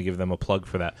definitely going to give them a plug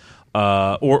for that,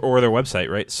 or their website,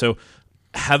 right? So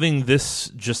having this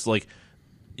just like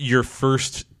your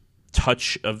first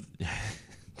touch of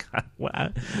God, What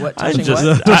I'm touching just-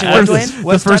 what? Touching what, Dwayne? The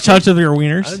What's first touching? touch of your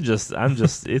wieners. I'm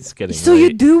just it's getting So late.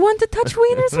 you do want to touch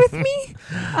wieners with me?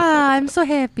 I'm so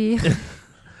happy.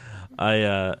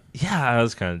 I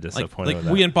was kind of disappointed with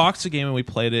that. We unboxed the game and we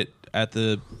played it at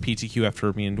the PTQ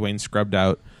after me and Dwayne scrubbed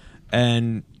out,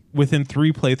 and within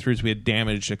 3 playthroughs we had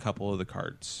damaged a couple of the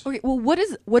cards. Okay, well, what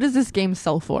does this game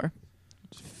sell for?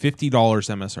 $50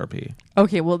 MSRP.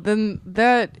 Okay, well then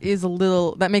that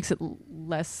makes it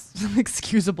less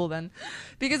excusable then,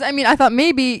 because I mean I thought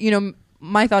maybe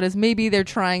my thought is maybe they're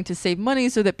trying to save money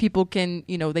so that people can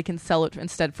they can sell it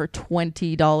instead for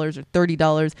 $20 or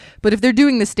 $30. But if they're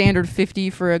doing the standard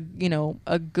 $50 for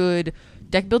a good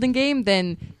deck building game,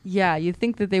 then yeah, you'd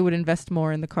think that they would invest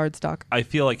more in the card stock. I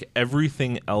feel like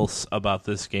everything else about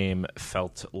this game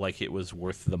felt like it was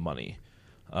worth the money.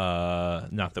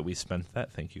 Not that we spent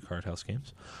that. Thank you, Card House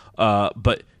Games.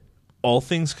 But all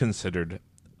things considered,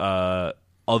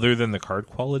 other than the card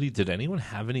quality, did anyone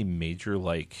have any major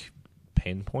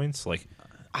pain points?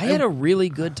 I had a really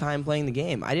good time playing the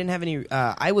game. I didn't have any.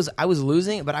 I was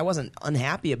losing, but I wasn't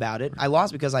unhappy about it. I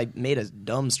lost because I made a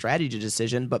dumb strategy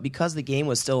decision, but because the game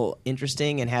was still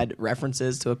interesting and had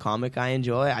references to a comic I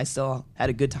enjoy, I still had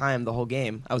a good time the whole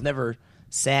game. I was never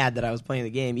sad that I was playing the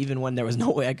game, even when there was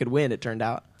no way I could win. It turned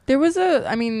out There was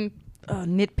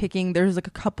nitpicking. There's a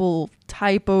couple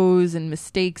typos and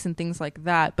mistakes and things like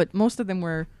that, but most of them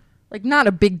were not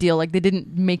a big deal. Like they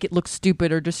didn't make it look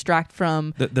stupid or distract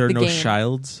from There are the no game.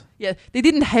 shields. Yeah, they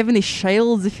didn't have any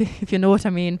shields, if you know what I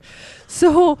mean.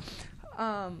 So,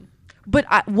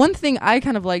 but one thing I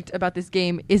kind of liked about this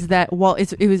game is that while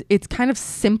it's kind of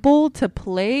simple to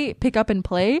pick up and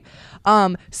play.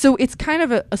 So it's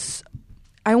kind of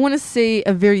I want to say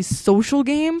a very social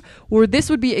game, where this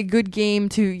would be a good game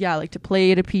to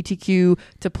play at a PTQ,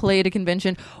 to play at a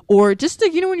convention, or just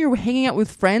to, when you're hanging out with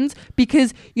friends,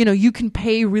 because you can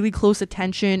pay really close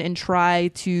attention and try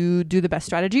to do the best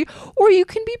strategy, or you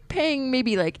can be paying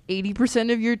maybe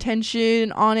 80% of your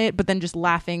attention on it, but then just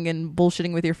laughing and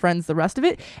bullshitting with your friends the rest of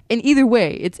it. And either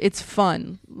way, it's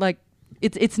fun.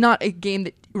 It's not a game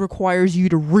that requires you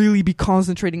to really be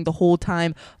concentrating the whole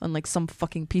time on some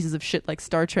fucking pieces of shit like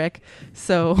Star Trek.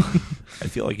 So I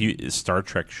feel like Star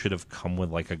Trek should have come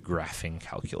with a graphing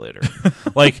calculator,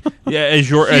 as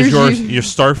your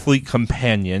Starfleet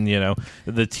companion,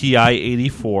 the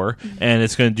TI-84, and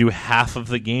it's going to do half of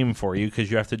the game for you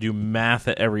because you have to do math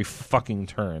at every fucking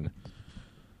turn.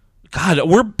 God,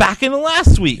 we're back into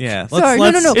last week. Yeah. Sorry,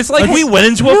 no. It's like we went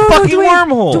into a fucking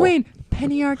wormhole. Dwayne,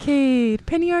 Penny Arcade.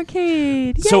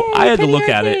 So Yay, I had to Penny look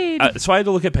Arcade. at it. So I had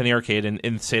to look at Penny Arcade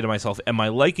and say to myself, am I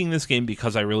liking this game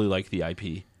because I really like the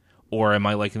IP? Or am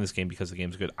I liking this game because the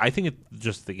game's good? I think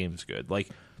the game's good.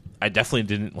 I definitely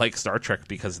didn't like Star Trek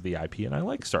because of the IP, and I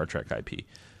like Star Trek IP.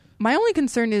 My only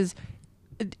concern is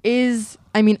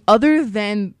other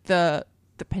than the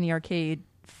Penny Arcade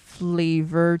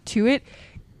flavor to it,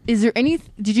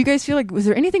 did you guys feel was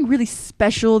there anything really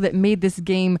special that made this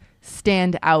game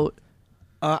stand out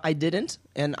I didn't,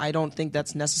 and I don't think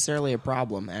that's necessarily a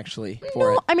problem, actually.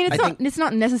 For No, it. I mean think- it's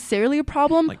not necessarily a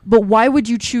problem. But why would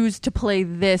you choose to play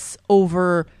this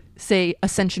over, say,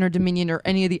 Ascension or Dominion or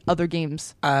any of the other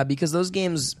games? Because those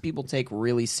games people take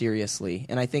really seriously,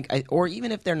 and I think, or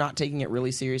even if they're not taking it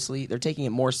really seriously, they're taking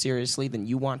it more seriously than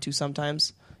you want to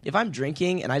sometimes. If I'm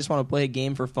drinking and I just want to play a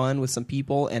game for fun with some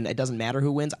people and it doesn't matter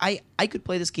who wins, I could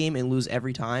play this game and lose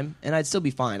every time and I'd still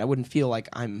be fine. I wouldn't feel like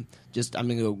I'm going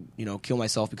to go, kill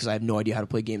myself because I have no idea how to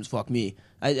play games. Fuck me.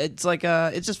 It's like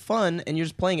it's just fun and you're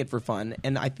just playing it for fun.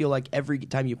 And I feel like every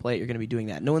time you play it, you're going to be doing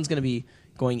that. No one's going to be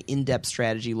going in-depth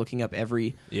strategy, looking up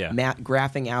every map,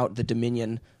 graphing out the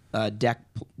Dominion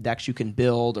decks you can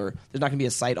build, or there's not going to be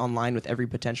a site online with every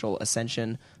potential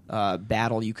Ascension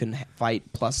battle you can fight,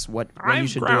 plus when you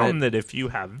should do it. That if you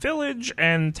have Village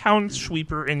and Town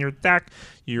Sweeper in your deck,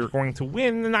 you're going to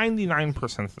win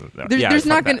 99% of the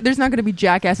There's not gonna be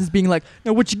jackasses being like,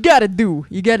 no, what you gotta do,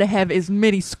 you gotta have as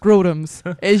many scrotums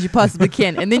as you possibly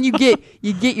can, and then you get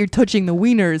your touching the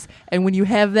wieners, and when you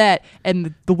have that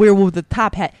and the werewolf with the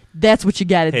top hat, that's what you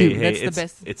gotta do. That's the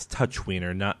best. It's touch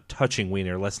wiener, not touching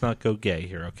wiener. Let's not go gay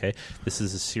here, okay? This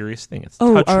is a serious thing. It's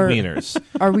Oh, touch are- wieners.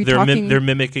 Are we talking? They're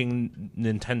mimicking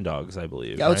Nintendogs, I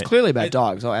believe. Yeah, it's right? clearly about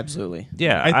dogs. Oh, absolutely.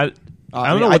 Yeah, I I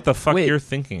don't mean, know what the fuck wait. you're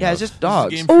thinking. Yeah, of. it's just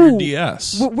dogs. Game for Oh, your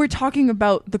DS. We're talking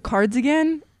about the cards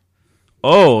again.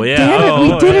 Oh yeah, Damn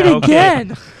it, we did it okay.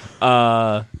 again.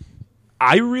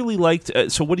 I really liked.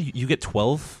 So what do you get?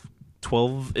 12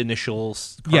 initial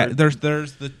cards? Yeah, there's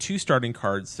the 2 starting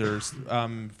cards. There's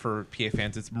for PA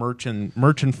fans, it's Merch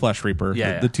and Flesh Reaper.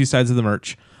 Yeah, the 2 sides of the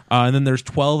Merch, and then there's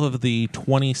 12 of the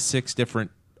 26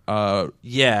 different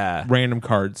random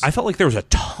cards. I felt like there was a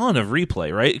ton of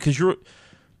replay, right? Because you're.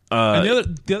 And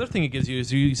the other thing it gives you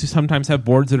is you sometimes have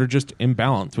boards that are just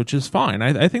imbalanced, which is fine.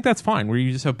 I think that's fine, where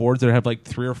you just have boards that have like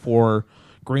 3 or 4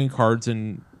 green cards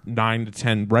and 9 to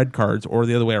 10 red cards, or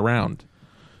the other way around.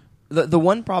 The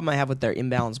one problem I have with their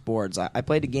imbalanced boards, I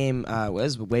played a game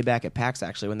was way back at PAX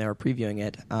actually when they were previewing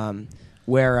it,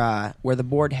 where the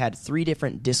board had 3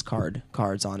 different discard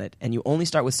cards on it, and you only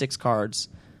start with 6 cards.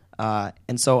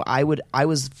 And so I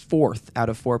was 4th out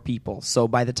of 4 people. So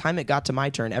by the time it got to my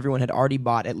turn, everyone had already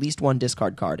bought at least 1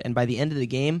 discard card. And by the end of the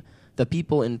game, the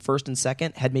people in 1st and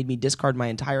 2nd had made me discard my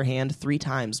entire hand 3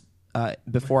 times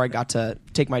before I got to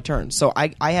take my turn. So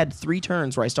I had 3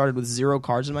 turns where I started with 0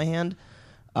 cards in my hand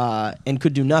and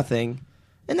could do nothing.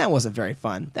 And that wasn't very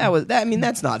fun.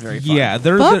 That's not very fun. Yeah,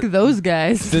 Fuck those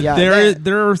guys.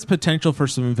 There's potential for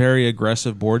some very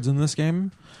aggressive boards in this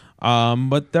game.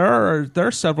 But there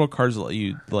are several cards that let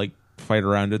you like fight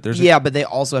around it. But they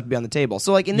also have to be on the table.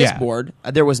 So like in this board,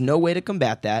 there was no way to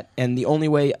combat that, and the only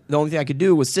thing I could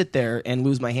do was sit there and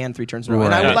lose my hand 3 turns in a row.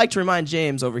 And I would like to remind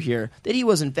James over here that he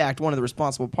was in fact one of the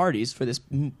responsible parties for this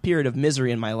period of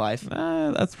misery in my life.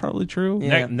 That's probably true.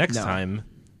 Yeah. Next No. time,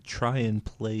 try and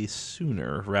play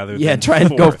sooner rather than Yeah, try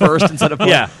and go first instead of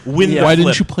win. Why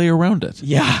didn't you play around it?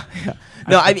 Yeah.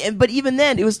 No, I mean, but even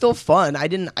then, it was still fun. I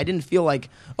didn't feel like,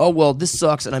 oh well, this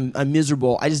sucks and I'm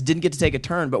miserable. I just didn't get to take a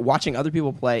turn. But watching other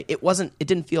people play, it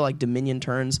didn't feel like Dominion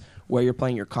turns where you're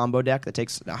playing your combo deck that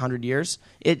takes 100 years.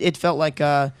 It felt like,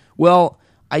 well,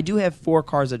 I do have 4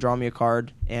 cards that draw me a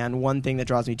card and 1 thing that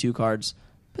draws me 2 cards.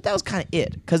 But that was kind of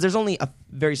it, because there's only a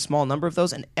very small number of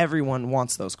those, and everyone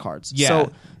wants those cards. Yeah.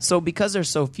 So because there's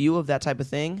so few of that type of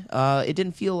thing, it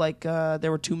didn't feel like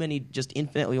there were too many just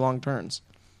infinitely long turns.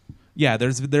 Yeah,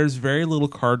 there's very little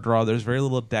card draw. There's very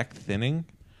little deck thinning.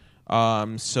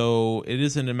 So it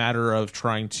isn't a matter of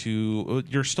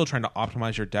you're still trying to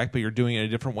optimize your deck, but you're doing it a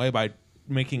different way by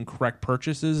making correct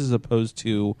purchases as opposed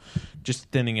to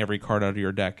just thinning every card out of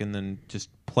your deck and then just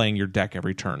playing your deck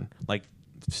every turn, like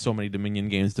so many Dominion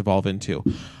games devolve into.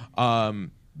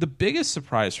 The biggest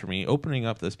surprise for me opening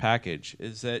up this package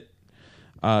is that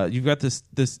you've got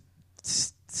this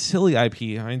silly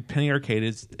IP. I mean, Penny Arcade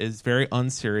is very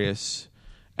unserious,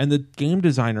 and the game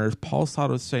designer is Paul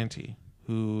Sottosanti,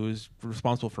 who is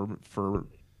responsible for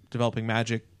developing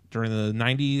Magic during the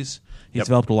 90s. He's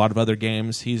developed a lot of other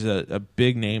games. He's a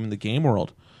big name in the game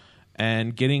world,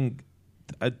 and getting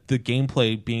the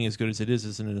gameplay being as good as it is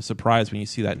isn't a surprise when you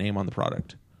see that name on the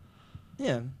product.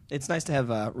 Yeah, it's nice to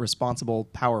have responsible,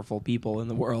 powerful people in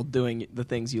the world doing the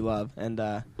things you love, and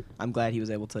I'm glad he was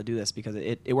able to do this because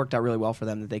it worked out really well for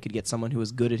them that they could get someone who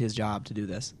was good at his job to do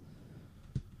this.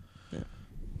 Yeah.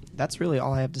 That's really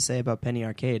all I have to say about Penny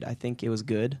Arcade. I think it was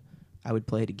good. I would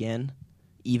play it again,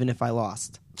 even if I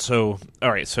lost. So,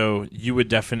 all right, so you would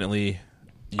definitely...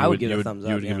 I would give it a thumbs up.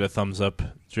 You would give it a thumbs up.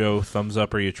 Joe, thumbs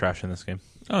up, or are you trashing this game?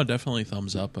 Oh, definitely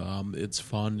thumbs up. It's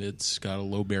fun. It's got a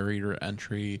low barrier to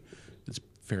entry. It's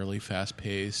fairly fast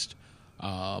paced.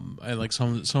 And like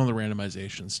some of the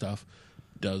randomization stuff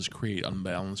does create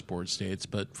unbalanced board states,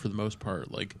 but for the most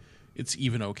part, like it's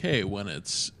even okay when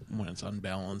it's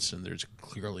unbalanced and there's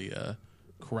clearly a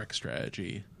correct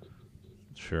strategy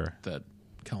Sure. that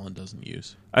Kellen doesn't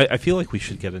use. I feel like we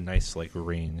should get a nice like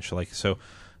range. Like so,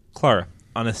 Clara,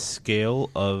 on a scale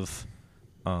of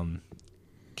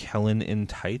Kellen in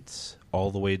tights all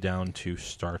the way down to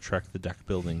Star Trek the deck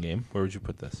building game, where would you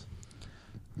put this?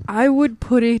 I would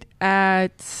put it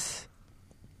at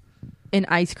an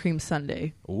ice cream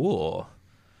sundae. Ooh.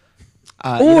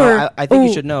 I think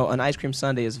you should know an ice cream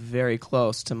sundae is very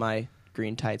close to my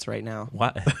green tights right now.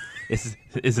 What? Is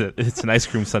it? It's an ice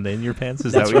cream sundae in your pants?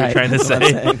 Is That's that what right. you're trying to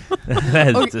That's what say? That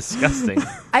is Okay. disgusting.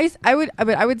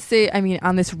 I would say, I mean,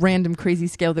 on this random crazy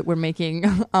scale that we're making,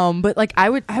 but like I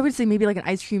would say maybe like an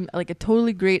ice cream, like a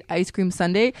totally great ice cream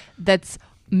sundae that's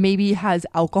maybe has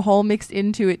alcohol mixed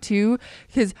into it too.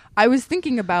 Because I was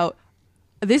thinking about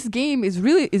this game is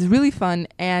really fun,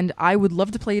 and I would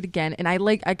love to play it again. And I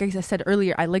like I said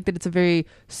earlier, I like that it's a very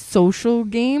social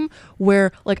game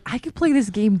where like I could play this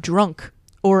game drunk,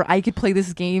 or I could play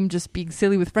this game just being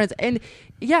silly with friends. And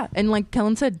yeah, and like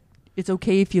Kellen said, it's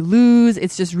okay if you lose.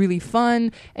 It's just really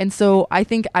fun. And so I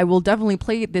think I will definitely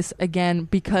play this again,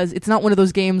 because it's not one of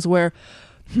those games where,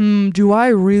 do I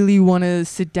really want to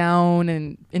sit down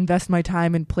and invest my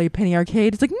time and play Penny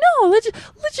Arcade? It's like, no, let's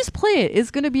just play it.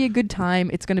 It's going to be a good time.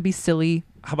 It's going to be silly.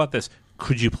 How about this?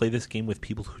 Could you play this game with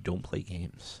people who don't play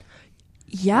games?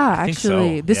 Yeah, I think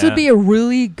actually. so, This yeah. would be a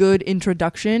really good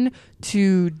introduction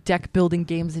to deck building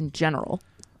games in general.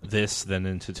 This, then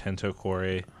into Tento Core.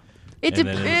 It And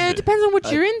then depends on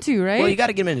what you're into, right? Well, you got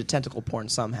to get him into tentacle porn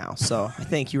somehow. So I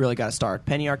think you really got to start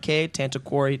Penny Arcade,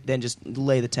 Tantacore, then just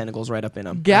lay the tentacles right up in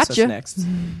them. Gotcha. That's next.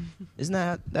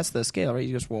 Isn't that's the scale, right?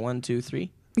 You just roll 1, 2,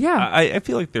 3. yeah. I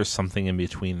feel like there's something in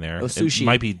between there. Oh, sushi. It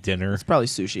might be dinner, It's probably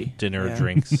sushi. or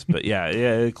drinks, but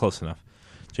yeah, close enough.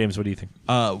 James, what do you think?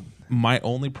 My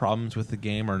only problems with the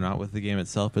game are not with the game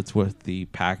itself. It's with the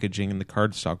packaging and the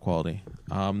cardstock quality.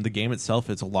 The game itself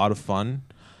is a lot of fun,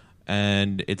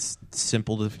 and it's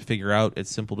simple to figure out.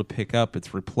 It's simple to pick up. It's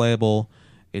replayable.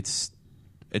 It's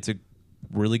a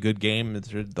really good game. It's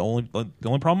the only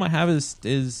problem I have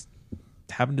is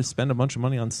having to spend a bunch of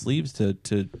money on sleeves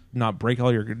to not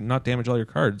damage all your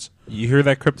cards. You hear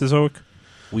that, Cryptozoic?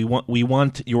 We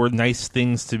want your nice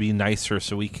things to be nicer,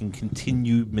 so we can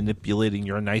continue manipulating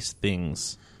your nice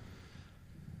things.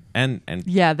 And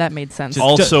Yeah, that made sense.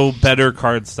 Also, better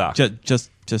card stock. just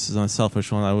as a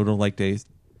selfish one, I would have liked a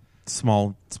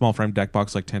small frame deck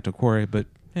box like Tantacore, but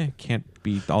can't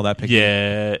be all that picky.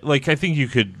 Yeah, like I think you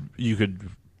could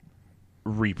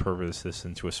repurpose this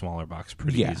into a smaller box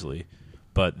pretty easily.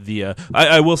 But the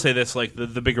I will say this, like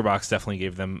the bigger box definitely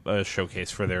gave them a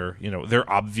showcase for their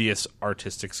obvious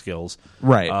artistic skills,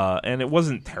 Right. And it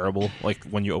wasn't terrible. Like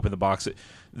when you open the box,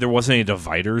 there wasn't any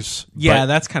dividers. Yeah, but-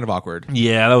 that's kind of awkward.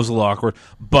 yeah, that was a little awkward.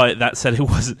 But that said, it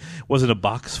wasn't a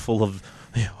box full of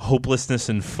hopelessness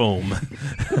and foam.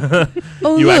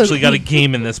 Oh, You look. actually got a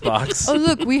game in this box. Oh,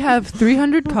 look, we have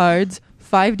 300 cards,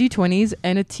 5 D20s,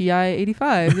 and a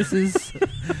TI-85.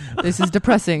 This is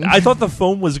depressing. I thought the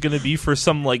foam was going to be for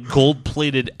some like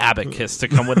gold-plated abacus to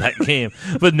come with that game,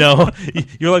 but no.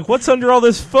 You're like, what's under all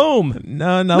this foam?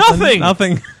 No, nothing.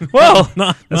 Nothing. Well,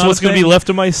 Not that's a what's going to be thing. left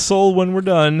of my soul when we're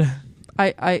done.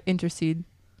 I intercede.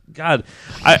 God,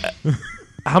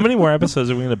 how many more episodes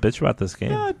are we going to bitch about this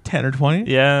game? 10 or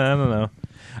 20. Yeah, I don't know.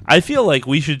 I feel like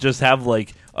we should just have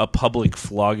like a public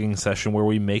flogging session where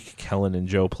we make Kellen and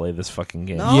Joe play this fucking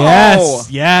game. No.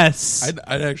 Yes.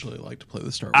 I'd actually like to play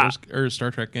the Star Wars or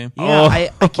Star Trek game. Yeah, I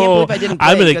can't believe I didn't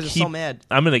play. You guys are so mad.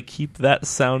 I'm gonna keep that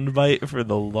soundbite for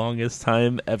the longest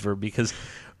time ever, because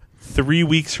 3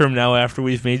 weeks from now, after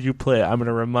we've made you play it, I'm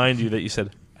gonna remind you that you said,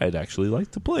 I'd actually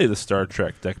like to play the Star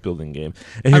Trek deck building game,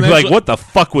 and you're I'm like, actually- what the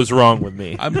fuck was wrong with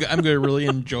me? I'm going to really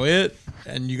enjoy it,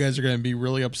 and you guys are going to be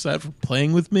really upset for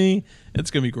playing with me. It's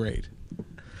going to be great.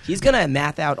 He's gonna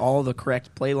math out all the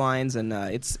correct play lines, and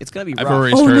it's gonna be rough. I've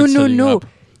already Oh, started no. setting up.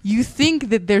 You think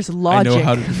that there's I logic. know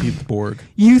how to defeat the Borg.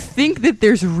 You think that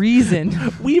there's reason.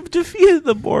 We've defeated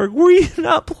the Borg. We're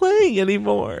not playing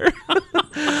anymore.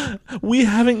 We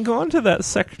haven't gone to that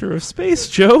sector of space,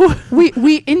 Joe.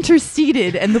 We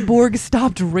interceded, and the Borg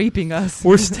stopped raping us.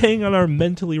 We're staying on our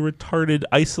mentally retarded,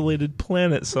 isolated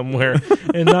planet somewhere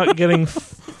and not getting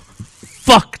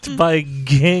fucked by a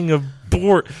gang of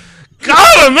Borg. God,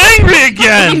 I'm angry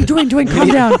again! Dwayne, calm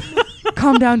down.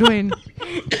 Calm down, Dwayne.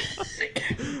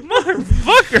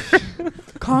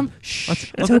 Motherfucker!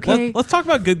 It's okay. Let's talk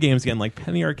about good games again, like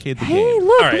Penny Arcade the Hey, game.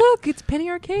 look, All right. look! It's Penny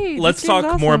Arcade. Let's This game's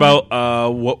talk more awesome.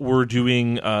 about what we're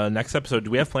doing next episode.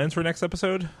 Do we have plans for next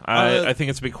episode? I think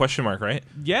it's a big question mark, right?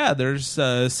 Yeah, there's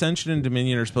Ascension and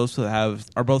Dominion are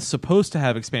both supposed to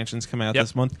have expansions come out Yep.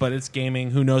 this month, but it's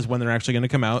gaming. Who knows when they're actually going to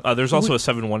come out? There's also a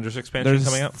Seven Wonders expansion There's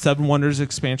coming out. Seven Wonders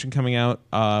expansion coming out.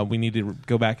 We need to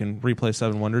go back and replay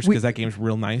Seven Wonders because that game's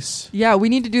real nice. Yeah, we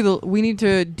need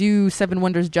to do Seven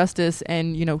Wonders justice,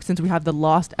 and since we have the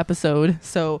Lost episode,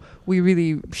 so we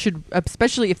really should,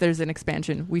 especially if there's an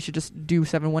expansion, we should just do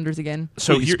Seven Wonders again.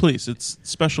 So please, it's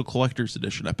special collector's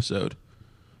edition episode.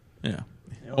 Yeah,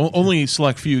 only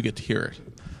select few get to hear it.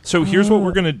 So here's what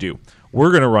we're going to do. We're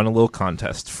going to run a little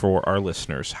contest for our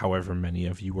listeners, however many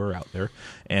of you are out there.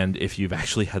 And if you've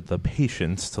actually had the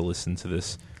patience to listen to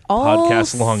this All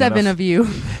podcast long seven enough. of you.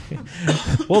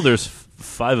 Well, there's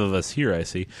 5 of us here, I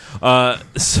see.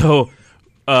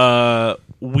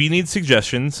 We need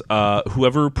suggestions.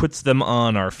 Whoever puts them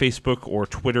on our Facebook or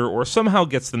Twitter or somehow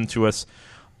gets them to us,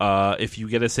 if you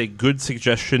get us a good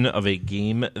suggestion of a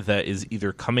game that is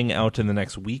either coming out in the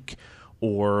next week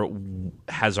or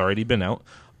has already been out,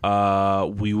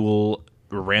 we will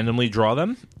randomly draw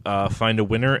them, find a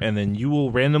winner, and then you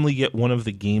will randomly get one of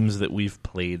the games that we've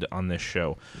played on this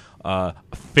show.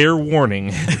 Fair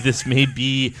warning: this may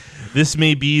be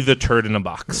the turd in a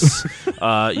box.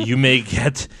 You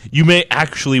may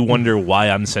actually wonder why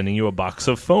I'm sending you a box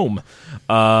of foam,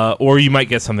 or you might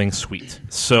get something sweet.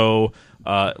 So,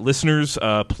 listeners,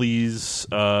 please,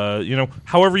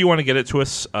 however you want to get it to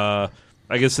us.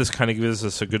 I guess this kind of gives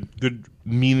us a good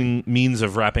means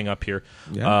of wrapping up here.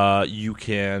 Yeah. You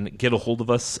can get a hold of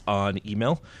us on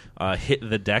email,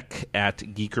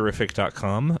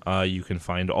 hitthedeck@geekerific.com. You can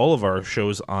find all of our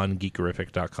shows on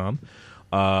geekerific.com.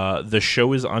 The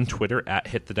show is on Twitter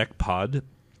 @hitthedeckpod.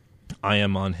 I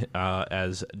am on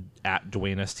as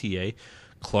 @DwayneSTA.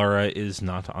 Clara is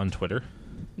not on Twitter.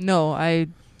 No, I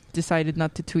decided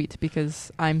not to tweet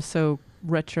because I'm so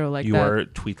retro like You that. are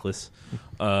tweetless.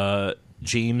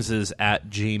 James is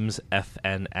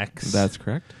 @JamesFNX. That's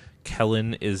correct.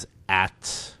 Kellen is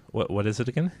what is it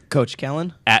again? Coach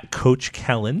Kellen. @Coach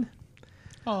Kellen.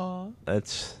 Aww.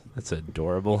 That's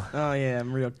adorable. Oh yeah,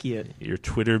 I'm real cute. Your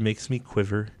Twitter makes me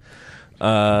quiver.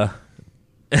 Joe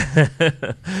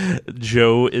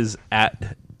is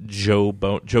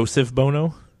Joseph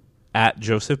Bono.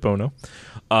 @Joseph Bono.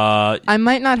 I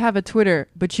might not have a Twitter,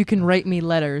 but you can write me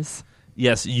letters.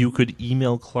 Yes, you could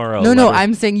email Clara. a No, letter.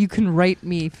 I'm saying you can write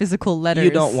me physical letters. You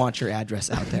don't want your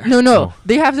address out there. No, Oh.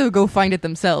 they have to go find it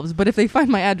themselves. But if they find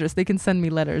my address, they can send me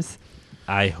letters.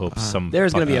 I hope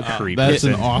there's gonna be a creep. That's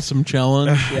an person- awesome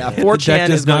challenge. Yeah, The 4chan deck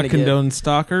is does not going to condone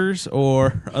stalkers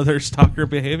or other stalker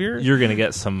behavior. You're gonna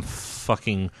get some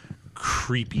fucking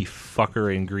creepy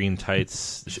fucker in green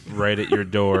tights right at your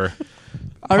door.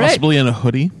 All right, Possibly in a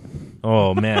hoodie.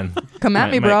 Oh man, come at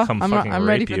Might- me, might bro. come I'm fucking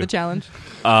ready rape for you. the challenge.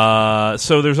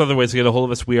 So there's other ways to get a hold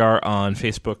of us. We are on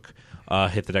Facebook.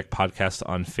 Hit the Deck Podcast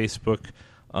on Facebook.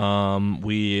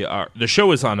 The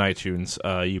show is on iTunes.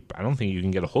 I don't think you can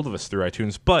get a hold of us through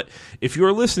iTunes, but if you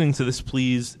are listening to this,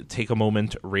 please take a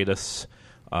moment, rate us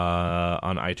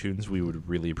on iTunes. We would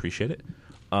really appreciate it.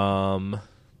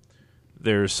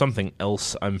 There's something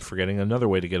else I'm forgetting. Another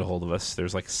way to get a hold of us.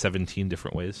 There's like 17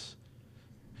 different ways.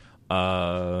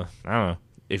 I don't know.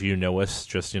 If you know us,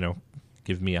 just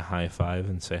give me a high five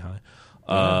and say hi.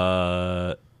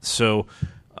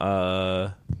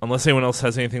 Unless anyone else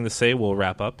has anything to say, we'll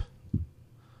wrap up.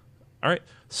 All right.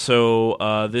 So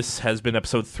this has been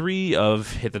episode 3 of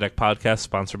Hit the Deck Podcast,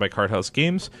 sponsored by Cardhouse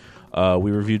Games.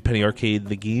 We reviewed Penny Arcade,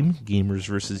 the game, Gamers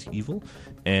vs. Evil.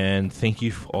 And thank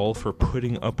you all for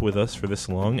putting up with us for this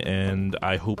long. And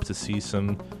I hope to see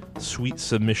some sweet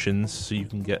submissions so you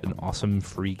can get an awesome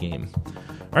free game. All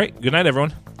right. Good night,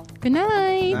 everyone. Good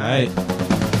night. All right.